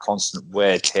 just from constant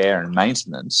wear, tear, and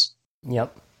maintenance.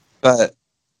 Yep. But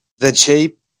they're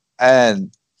cheap,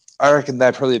 and I reckon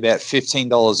they're probably about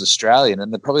 $15 Australian,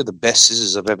 and they're probably the best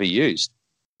scissors I've ever used.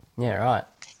 Yeah, right.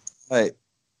 Like,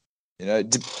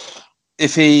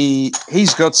 if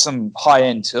he's got some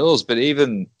high-end tools, but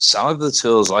even some of the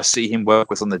tools I see him work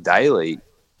with on the daily,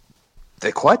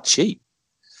 they're quite cheap.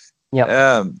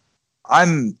 Yeah.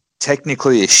 I'm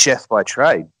technically a chef by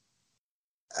trade,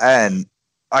 and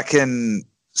I can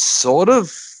sort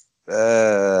of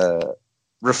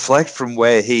reflect from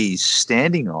where he's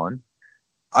standing on.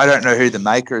 I don't know who the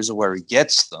maker is or where he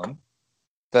gets them,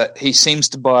 but he seems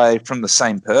to buy from the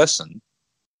same person,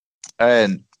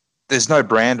 and there's no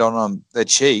brand on them. They're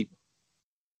cheap,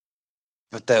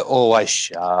 but they're always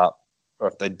sharp, or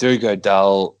if they do go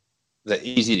dull, they're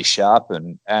easy to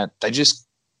sharpen, and they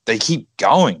keep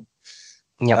going.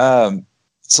 Yep.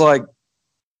 It's like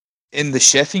in the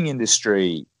chefing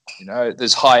industry,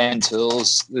 there's high-end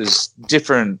tools, there's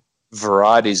different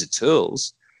varieties of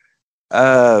tools.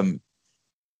 My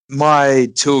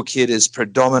toolkit is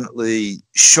predominantly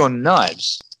Shun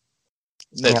knives.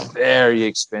 They're very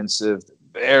expensive,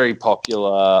 very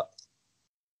popular,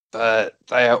 but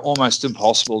they are almost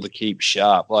impossible to keep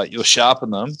sharp. Like, you'll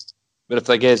sharpen them, but if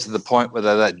they get to the point where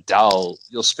they're that dull,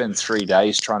 you'll spend 3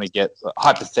 days trying to get,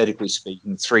 hypothetically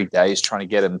speaking, 3 days trying to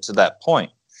get them to that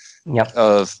point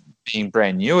of being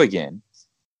brand new again.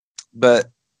 But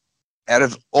out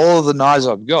of all of the knives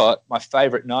I've got, my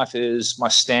favorite knife is my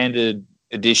standard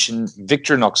edition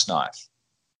Victorinox knife.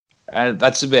 And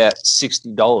that's about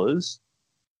 $60.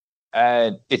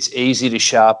 And it's easy to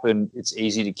sharpen, it's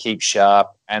easy to keep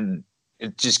sharp, and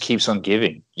it just keeps on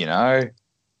giving, Yeah,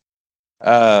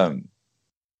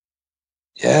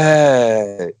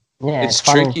 it's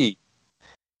tricky.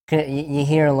 You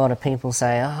hear a lot of people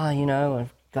say,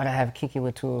 I've got to have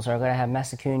Kikiwa tools, or I've got to have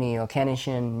Masakuni or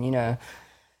Kanishin,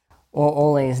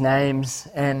 all these names.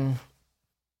 And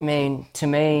I mean, to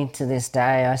me, to this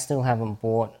day, I still haven't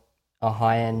bought a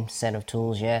high-end set of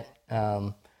tools yet.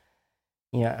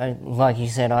 Like you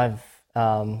said, I've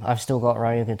still got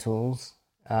Ryuga tools,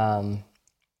 and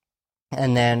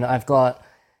then I've got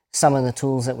some of the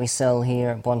tools that we sell here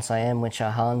at Bonsai M, which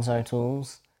are Hanzo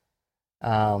tools,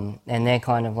 and they're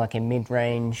kind of like a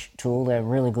mid-range tool. They're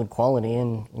really good quality,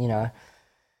 and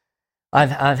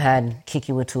I've had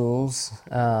Kikiwa tools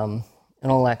and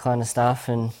all that kind of stuff,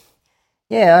 and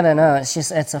yeah, I don't know.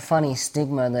 It's a funny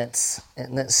stigma that's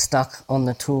stuck on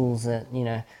the tools that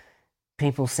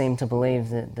people seem to believe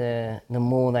that the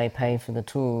more they pay for the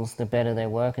tools, the better their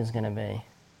work is going to be.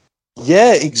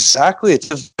 Yeah, exactly. It's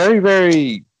a very,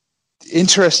 very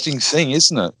interesting thing,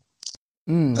 isn't it?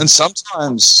 And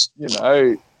sometimes,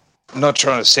 I'm not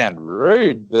trying to sound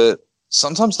rude, but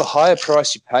sometimes the higher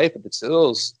price you pay for the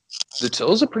tools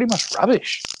are pretty much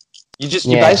rubbish.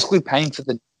 You're basically paying for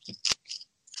the...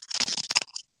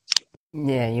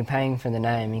 Yeah, you're paying for the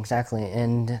name, exactly.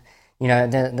 And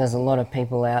there's a lot of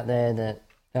people out there that,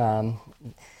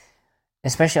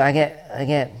 especially I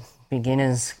get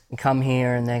beginners come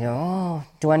here and they go, oh,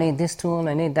 do I need this tool and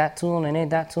I need that tool and I need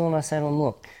that tool? And I said, well,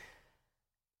 look,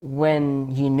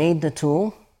 when you need the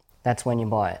tool, that's when you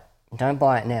buy it. Don't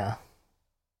buy it now.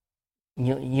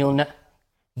 You'll know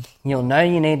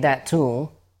you need that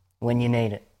tool when you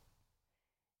need it.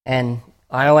 And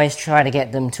I always try to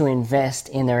get them to invest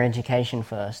in their education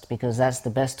first, because that's the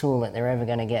best tool that they're ever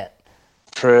going to get.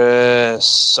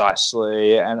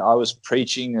 Precisely. And I was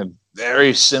preaching a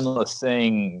very similar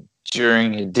thing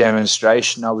during a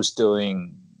demonstration I was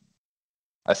doing,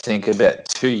 I think, about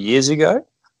 2 years ago.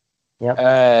 Yep.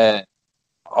 I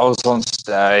was on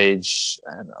stage,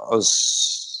 and it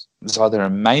was either a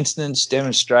maintenance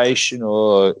demonstration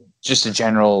or just a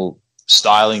general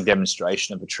styling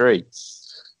demonstration of a tree.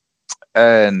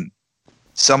 And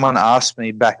someone asked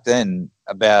me back then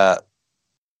about,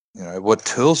 what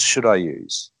tools should I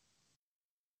use?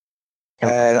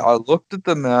 And I looked at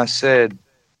them and I said,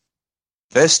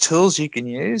 best tools you can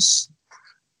use,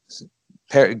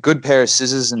 a good pair of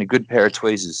scissors and a good pair of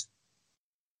tweezers.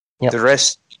 Yep. The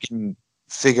rest you can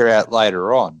figure out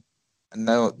later on. And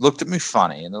they looked at me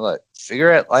funny and they're like,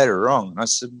 figure out later on. And I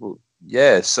said, well,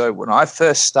 yeah. So when I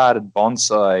first started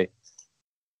bonsai,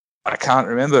 I can't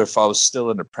remember if I was still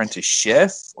an apprentice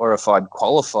chef or if I'd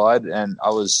qualified and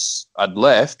I'd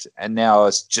left and now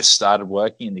I just started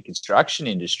working in the construction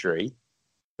industry.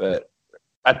 But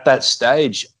at that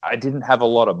stage, I didn't have a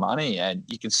lot of money, and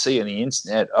you can see on the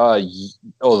internet, or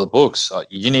the books,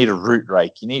 you need a root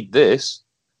rake, you need this.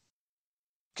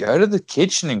 Go to the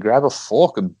kitchen and grab a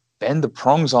fork and bend the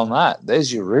prongs on that.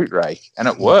 There's your root rake, and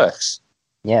it works.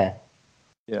 Yeah.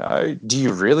 Do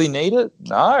you really need it?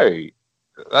 No.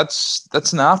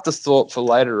 That's an afterthought for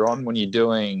later on when you're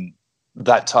doing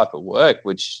that type of work,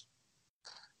 which,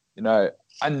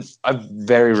 I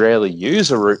very rarely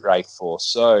use a root rake for.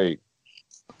 So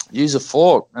use a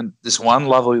fork. And this one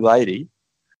lovely lady,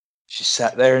 she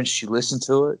sat there and she listened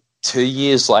to it. 2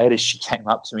 years later, she came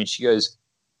up to me and she goes,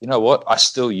 you know what? I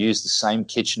still use the same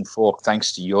kitchen fork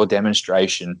thanks to your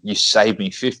demonstration. You saved me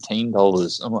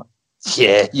 $15. I'm like,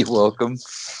 yeah, you're welcome.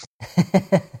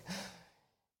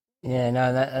 Yeah,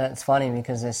 no, that's funny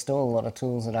because there's still a lot of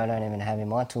tools that I don't even have in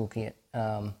my toolkit.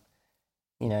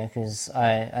 Because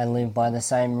I live by the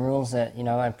same rules that,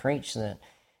 I preach, that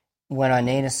when I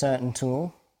need a certain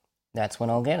tool, that's when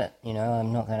I'll get it.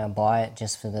 I'm not going to buy it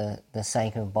just for the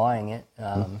sake of buying it.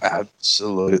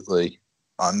 Absolutely.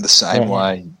 I'm the same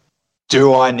way.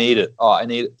 Do I need it? Oh, I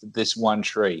need it for this one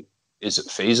tree. Is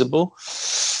it feasible?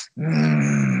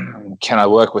 Can I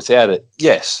work without it?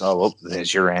 Yes. Oh, well,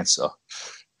 there's your answer.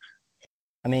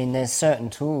 I mean, there's certain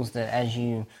tools that as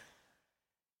you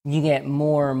get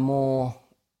more and more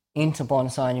into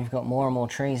bonsai and you've got more and more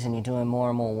trees and you're doing more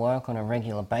and more work on a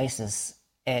regular basis,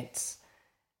 it's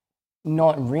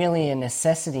not really a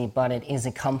necessity, but it is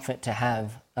a comfort to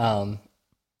have.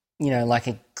 Like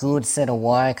a good set of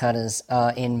wire cutters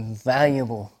are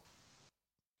invaluable.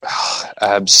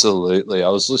 Absolutely. I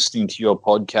was listening to your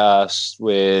podcast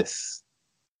with,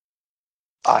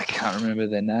 I can't remember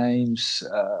their names.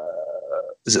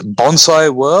 Is it Bonsai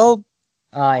World?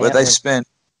 Where they spent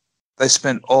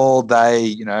all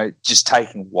day, just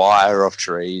taking wire off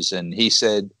trees. And he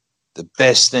said the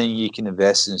best thing you can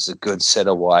invest in is a good set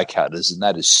of wire cutters, and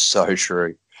that is so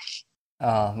true.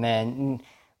 Oh man,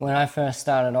 when I first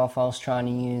started off, I was trying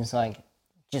to use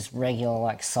just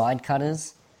regular side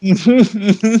cutters.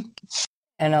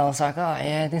 And I was like, oh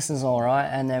yeah, this is all right.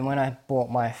 And then when I bought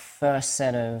my first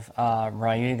set of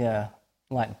Ryuga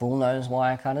bullnose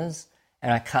wire cutters,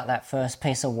 and I cut that first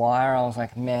piece of wire, I was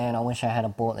like, man, I wish I had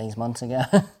bought these months ago.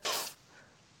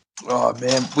 Oh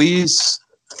man,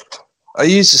 I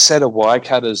use a set of wire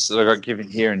cutters that I got given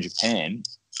here in Japan.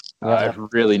 I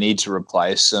really need to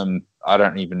replace them. I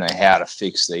don't even know how to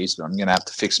fix these, but I'm going to have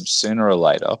to fix them sooner or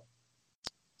later.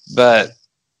 But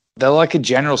they're like a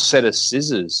general set of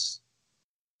scissors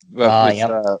with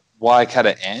a wire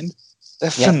cutter end.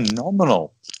 They're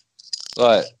phenomenal.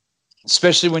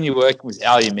 Especially when you're working with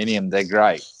aluminium, they're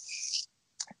great.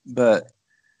 But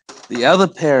the other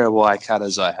pair of wire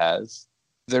cutters I have,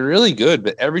 they're really good,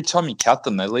 but every time you cut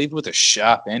them, they leave with a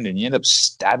sharp end and you end up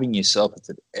stabbing yourself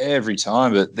with it every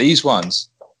time. But these ones,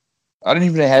 I don't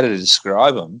even know how to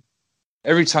describe them.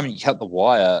 Every time you cut the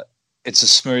wire, it's a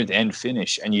smooth end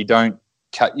finish and you don't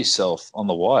cut yourself on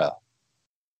the wire.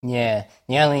 Yeah,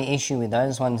 the only issue with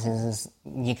those ones is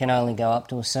you can only go up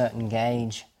to a certain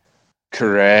gauge.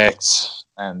 Correct.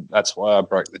 And that's why I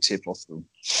broke the tip off them.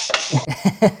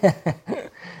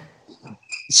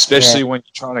 Especially when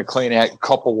you're trying to clean out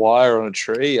copper wire on a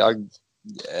tree.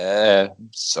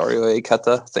 Sorry, wire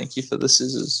cutter. Thank you for the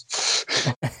scissors.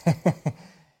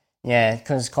 Yeah,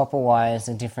 because copper wire is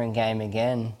a different game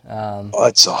again.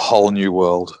 It's a whole new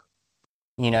world.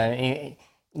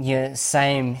 Your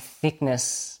same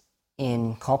thickness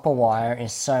in copper wire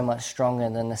is so much stronger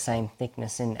than the same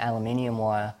thickness in aluminium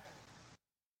wire.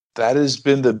 That has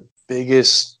been the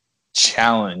biggest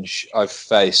challenge I've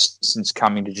faced since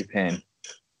coming to Japan.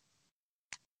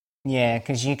 Yeah,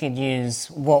 because you could use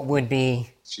what would be...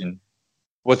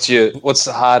 What's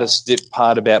the hardest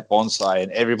part about bonsai?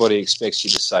 And everybody expects you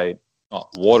to say,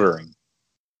 watering.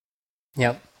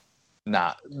 Yep.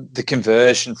 Nah, the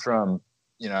conversion from,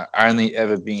 only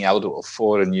ever being able to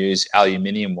afford and use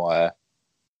aluminium wire,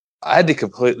 I had to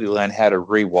completely learn how to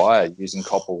rewire using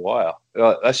copper wire.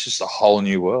 That's just a whole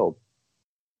new world.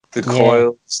 The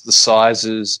coils, the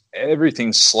sizes,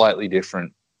 everything's slightly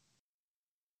different.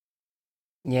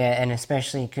 Yeah, and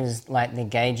especially because like the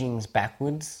gauging's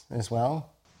backwards as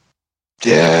well.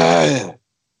 Yeah.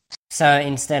 So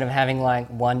instead of having like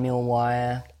 1 mil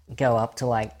wire go up to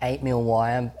like 8 mil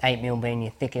wire, 8 mil being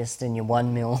your thickest and your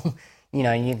 1 mil,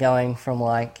 you're going from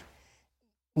like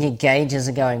your gauges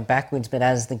are going backwards, but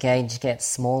as the gauge gets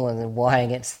smaller, the wire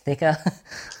gets thicker.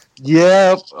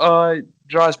 Yeah, it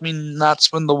drives me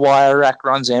nuts when the wire rack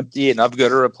runs empty and I've got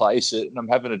to replace it and I'm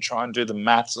having to try and do the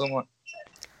maths. I'm like,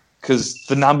 because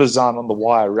the numbers aren't on the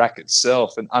wire rack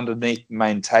itself, and underneath the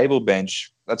main table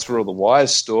bench, that's where all the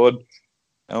wire's stored.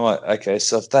 And I'm like, okay,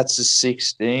 so if that's a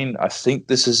 16, I think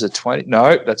this is a 20.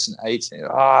 No, that's an 18.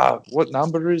 What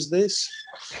number is this?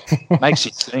 Makes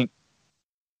you think.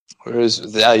 Whereas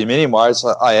with the aluminium wire, it's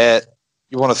like, oh, yeah,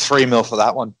 you want a 3 mil for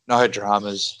that one? No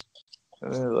dramas.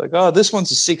 And they're like, oh, this one's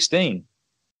a 16.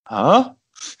 Huh?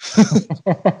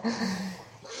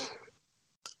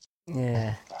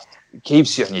 Yeah. It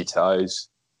keeps you on your toes.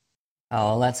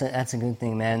 Oh, well, that's a good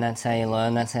thing, man. That's how you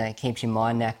learn. That's how it keeps your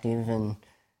mind active, and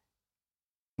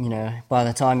by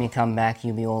the time you come back,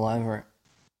 you'll be all over it.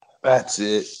 That's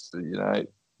it. You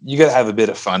got to have a bit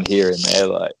of fun here and there.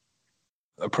 Like,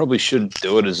 I probably shouldn't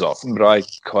do it as often, but I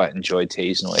quite enjoy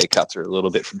teasing away a cut through a little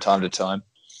bit from time to time.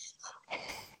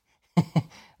 Oh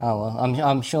well,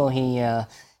 I'm sure he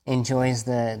enjoys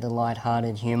the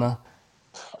light-hearted humour.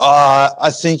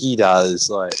 I think he does.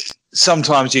 Like,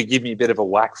 sometimes you give me a bit of a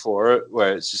whack for it,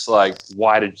 where it's just like,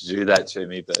 why did you do that to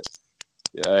me? But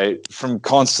from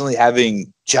constantly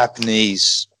having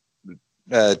Japanese,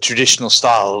 traditional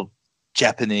style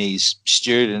Japanese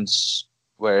students,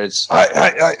 where it's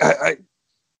hey,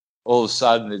 all of a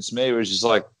sudden it's me, where it's just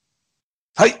like,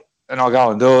 hey, and I'll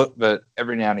go and do it. But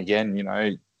every now and again,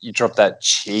 you drop that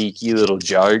cheeky little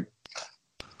joke,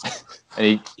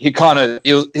 and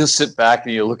he'll sit back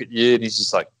and he'll look at you, and he's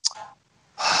just like,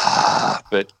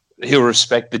 but he'll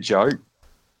respect the joke.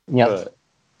 Yeah.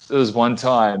 There was one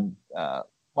time,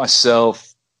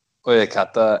 myself,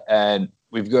 Oyakata, and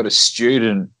we've got a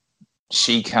student.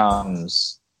 She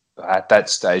comes at that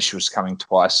stage. She was coming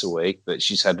twice a week, but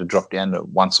she's had to drop down to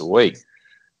once a week.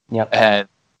 Yep. And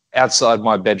outside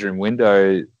my bedroom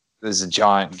window, there's a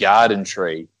giant garden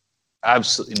tree.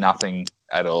 Absolutely nothing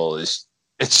at all. It's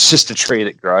just a tree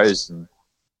that grows, and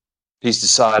he's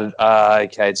decided,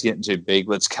 okay, it's getting too big.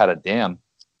 Let's cut it down.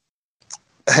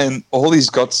 And all he's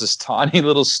got's this tiny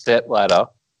little step ladder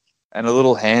and a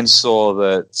little handsaw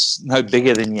that's no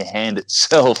bigger than your hand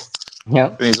itself.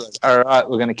 Yep. And he's like, all right,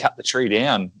 we're going to cut the tree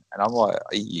down. And I'm like,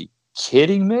 are you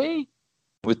kidding me?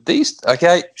 With these?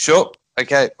 Okay, sure.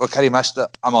 Okay, wakarimashita.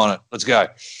 I'm on it. Let's go.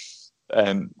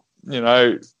 And,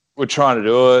 we're trying to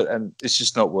do it, and it's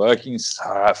just not working. It's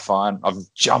all right, fine.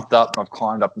 I've jumped up and I've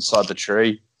climbed up inside the tree.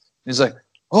 And he's like,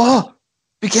 oh,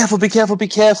 be careful, be careful, be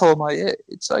careful. I'm like, yeah,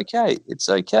 it's okay. It's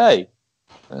okay.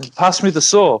 Pass me the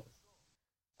saw.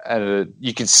 And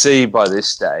you can see by this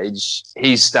stage,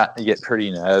 he's starting to get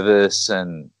pretty nervous,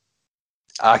 and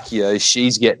Akio,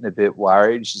 she's getting a bit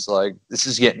worried. She's like, this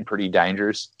is getting pretty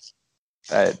dangerous.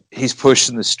 He's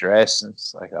pushing the stress, and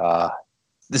it's like,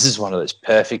 this is one of those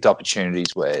perfect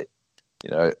opportunities where,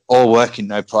 all work and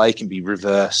no play can be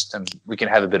reversed, and we can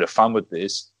have a bit of fun with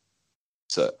this.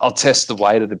 So I'll test the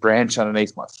weight of the branch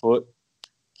underneath my foot.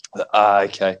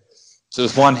 Okay. So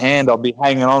with one hand, I'll be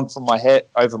hanging on from my head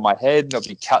over my head, and I'll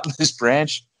be cutting this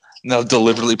branch, and I'll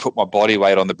deliberately put my body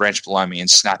weight on the branch below me and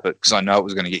snap it, because I know it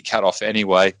was going to get cut off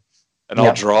anyway. And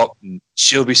I'll drop, and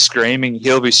she'll be screaming,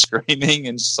 he'll be screaming,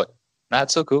 and it's just like, nah,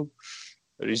 it's so cool.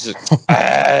 But he's just,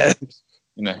 I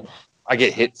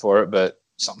get hit for it, but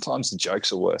sometimes the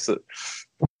jokes are worth it.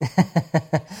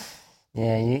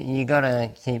 Yeah, you got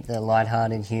to keep the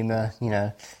lighthearted humour,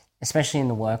 especially in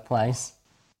the workplace.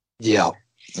 Yeah.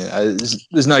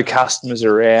 There's no customers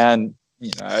around,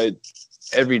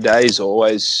 every day is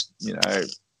always,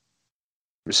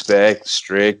 respect,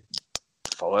 strict,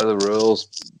 follow the rules.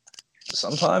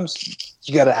 Sometimes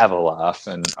you got to have a laugh,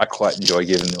 and I quite enjoy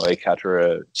giving the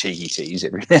Oyakata a cheeky tease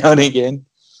every now and again.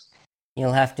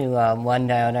 You'll have to, one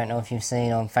day, I don't know if you've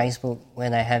seen on Facebook, where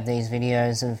they have these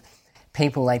videos of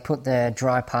people, they put the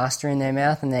dry pasta in their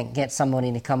mouth and they get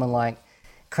somebody to come and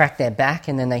crack their back,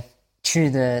 and then they chew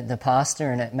the pasta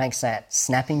and it makes that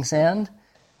snapping sound.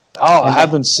 Oh, I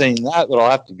haven't seen that, but I'll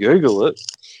have to Google it.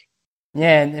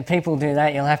 Yeah, people do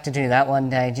that. You'll have to do that one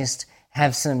day. Just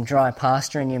have some dry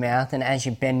pasta in your mouth, and as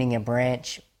you're bending a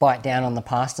branch, bite down on the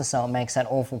pasta so it makes that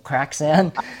awful crack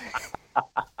sound.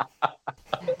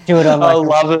 Do it on I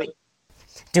love it.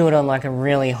 Do it on a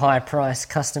really high-priced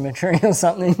customer tree or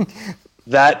something.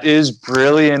 That is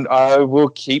brilliant. I will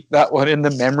keep that one in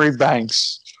the memory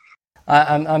banks.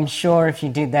 I'm sure if you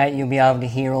did that, you'll be able to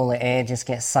hear all the air just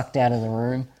get sucked out of the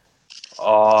room.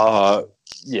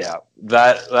 Yeah,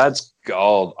 that's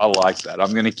gold. I like that.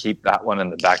 I'm going to keep that one in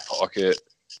the back pocket.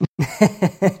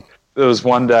 There was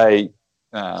one day,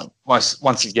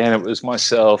 once again, it was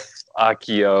myself,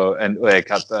 Akio, and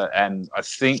Uekata, and I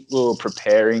think we were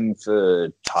preparing for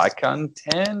Taikan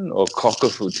 10 or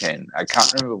Kokofu 10. I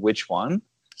can't remember which one,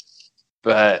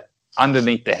 but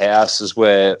underneath the house is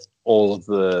where all of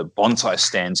the bonsai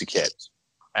stands are kept,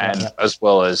 and as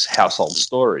well as household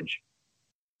storage.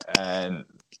 And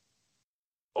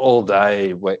all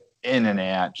day we're in and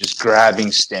out, just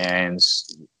grabbing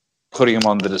stands, putting them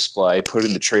on the display,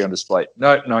 putting the tree on display.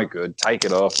 Nope, no good. Take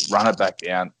it off, run it back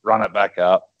down, run it back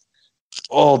up.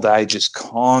 All day, just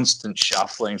constant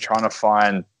shuffling, trying to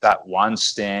find that one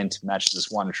stand to match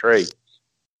this one tree.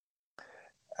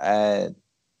 And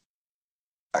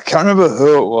I can't remember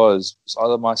who it was. It was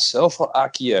either myself or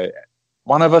Akio.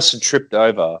 One of us had tripped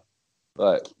over,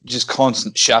 but just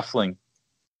constant shuffling.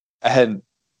 And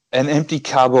an empty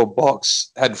cardboard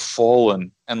box had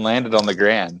fallen and landed on the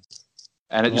ground.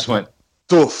 And it just went,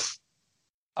 doof.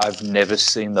 I've never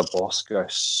seen the boss go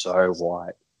so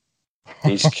white.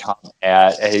 He's come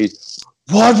out and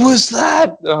what was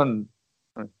that?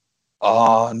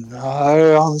 Oh,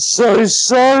 no, I'm so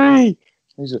sorry.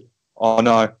 He's like, oh,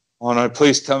 no,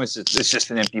 please tell me it's just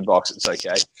an empty box. It's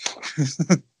okay.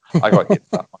 I got hit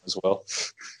for that one as well.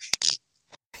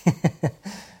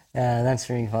 That's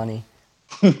really funny.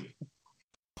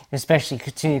 Especially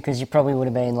too, because you probably would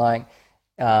have been like,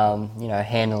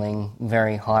 handling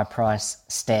very high price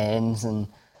stands and.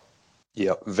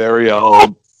 Yep, very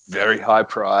old, very high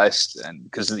priced, and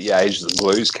because of the age, the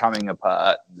glue's coming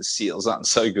apart, the seals aren't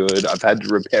so good. I've had to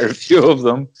repair a few of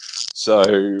them.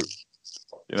 So,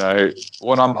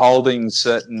 when I'm holding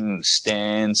certain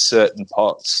stands, certain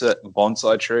pots, certain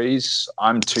bonsai trees,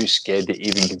 I'm too scared to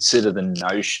even consider the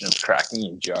notion of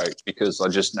cracking a joke because I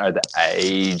just know the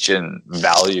age and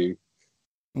value.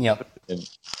 Yep. And,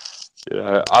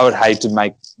 I would hate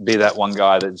to be that one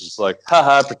guy that's just like,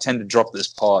 haha, pretend to drop this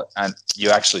pot, and you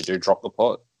actually do drop the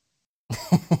pot.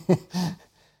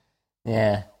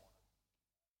 Yeah.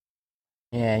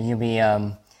 Yeah, you'll be,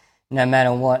 no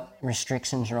matter what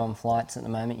restrictions are on flights at the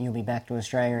moment, you'll be back to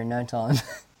Australia in no time.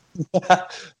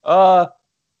 I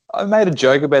made a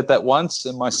joke about that once,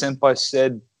 and my senpai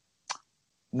said,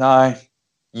 no,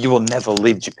 you will never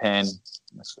leave Japan.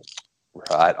 I said,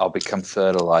 right, I'll become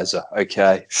fertilizer.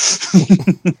 Okay.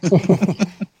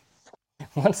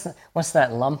 What's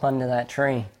that lump under that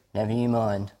tree? Never you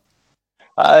mind.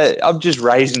 I'm just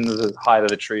raising the height of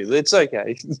the tree. It's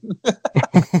okay.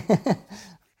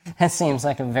 That seems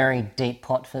like a very deep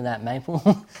pot for that maple.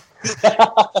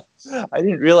 I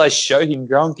didn't realize Shohin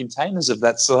grow in containers of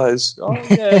that size. Oh,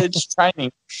 yeah, it's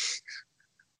training.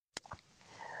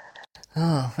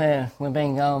 Oh, man, we've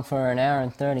been going for an hour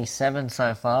and 37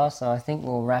 so far, so I think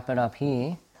we'll wrap it up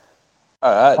here.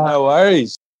 All right, no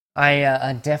worries.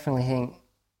 I definitely think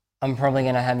I'm probably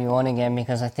going to have you on again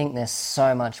because I think there's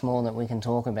so much more that we can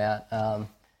talk about.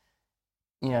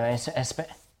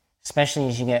 Especially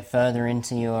as you get further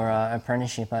into your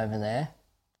apprenticeship over there.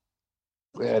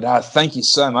 Yeah, no, thank you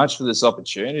so much for this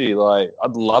opportunity. Like,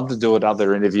 I'd love to do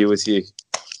another interview with you.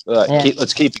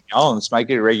 Let's keep it going. Let's make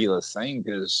it a regular thing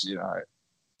because,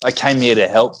 I came here to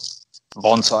help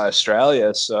Bonsai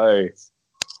Australia, so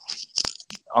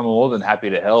I'm more than happy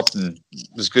to help, and it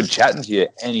was good chatting to you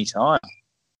anytime.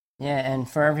 Yeah, and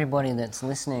for everybody that's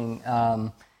listening,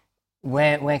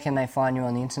 where can they find you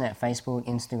on the internet? Facebook,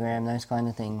 Instagram, those kind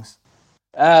of things?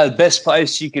 The best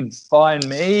place you can find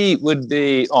me would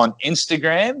be on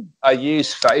Instagram. I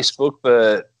use Facebook,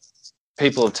 but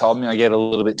people have told me I get a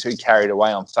little bit too carried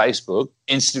away on Facebook.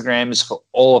 Instagram is for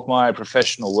all of my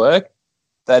professional work.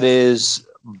 That is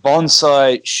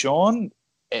Bonsai Sean,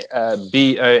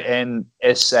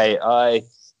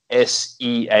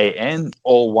 BONSAISEAN,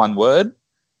 all one word.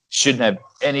 Shouldn't have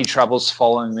any troubles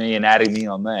following me and adding me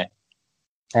on there.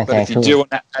 Okay, but if you do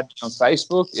want to add me on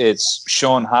Facebook, it's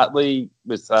Sean Hartley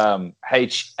with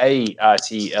HARTLEY.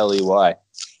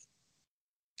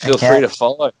 Feel free to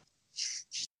follow.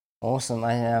 Awesome.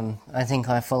 I think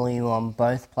I follow you on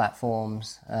both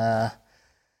platforms.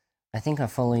 I think I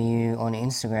follow you on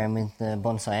Instagram with the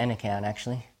Bonsai account,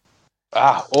 actually.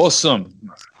 Ah,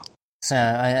 awesome. So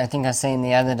I think I seen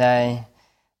the other day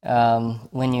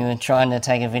when you were trying to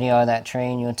take a video of that tree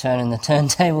and you were turning the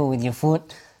turntable with your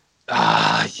foot.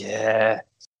 Ah, yeah.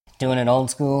 Doing it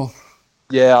old school.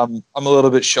 Yeah, I'm a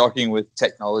little bit shocking with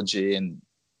technology, and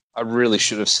I really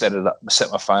should have set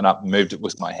my phone up and moved it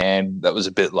with my hand. That was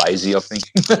a bit lazy, I think.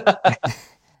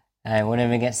 Hey,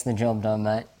 whatever gets the job done,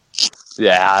 mate.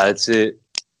 Yeah, that's it.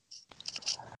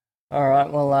 All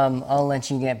right, well, I'll let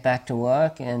you get back to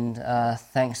work, and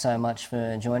thanks so much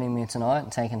for joining me tonight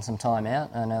and taking some time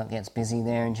out. I know it gets busy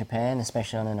there in Japan,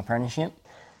 especially on an apprenticeship.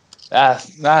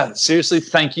 No, seriously,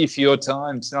 thank you for your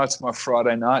time. Tonight's my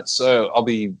Friday night, so I'll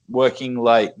be working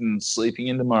late and sleeping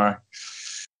in tomorrow.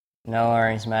 No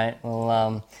worries, mate.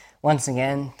 Well, once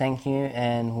again, thank you,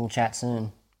 and we'll chat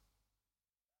soon.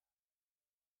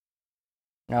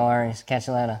 No worries. Catch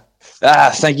you later.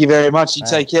 Thank you very much. You Bye.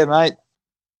 take care, mate.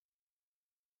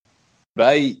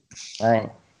 Bye.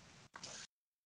 Bye.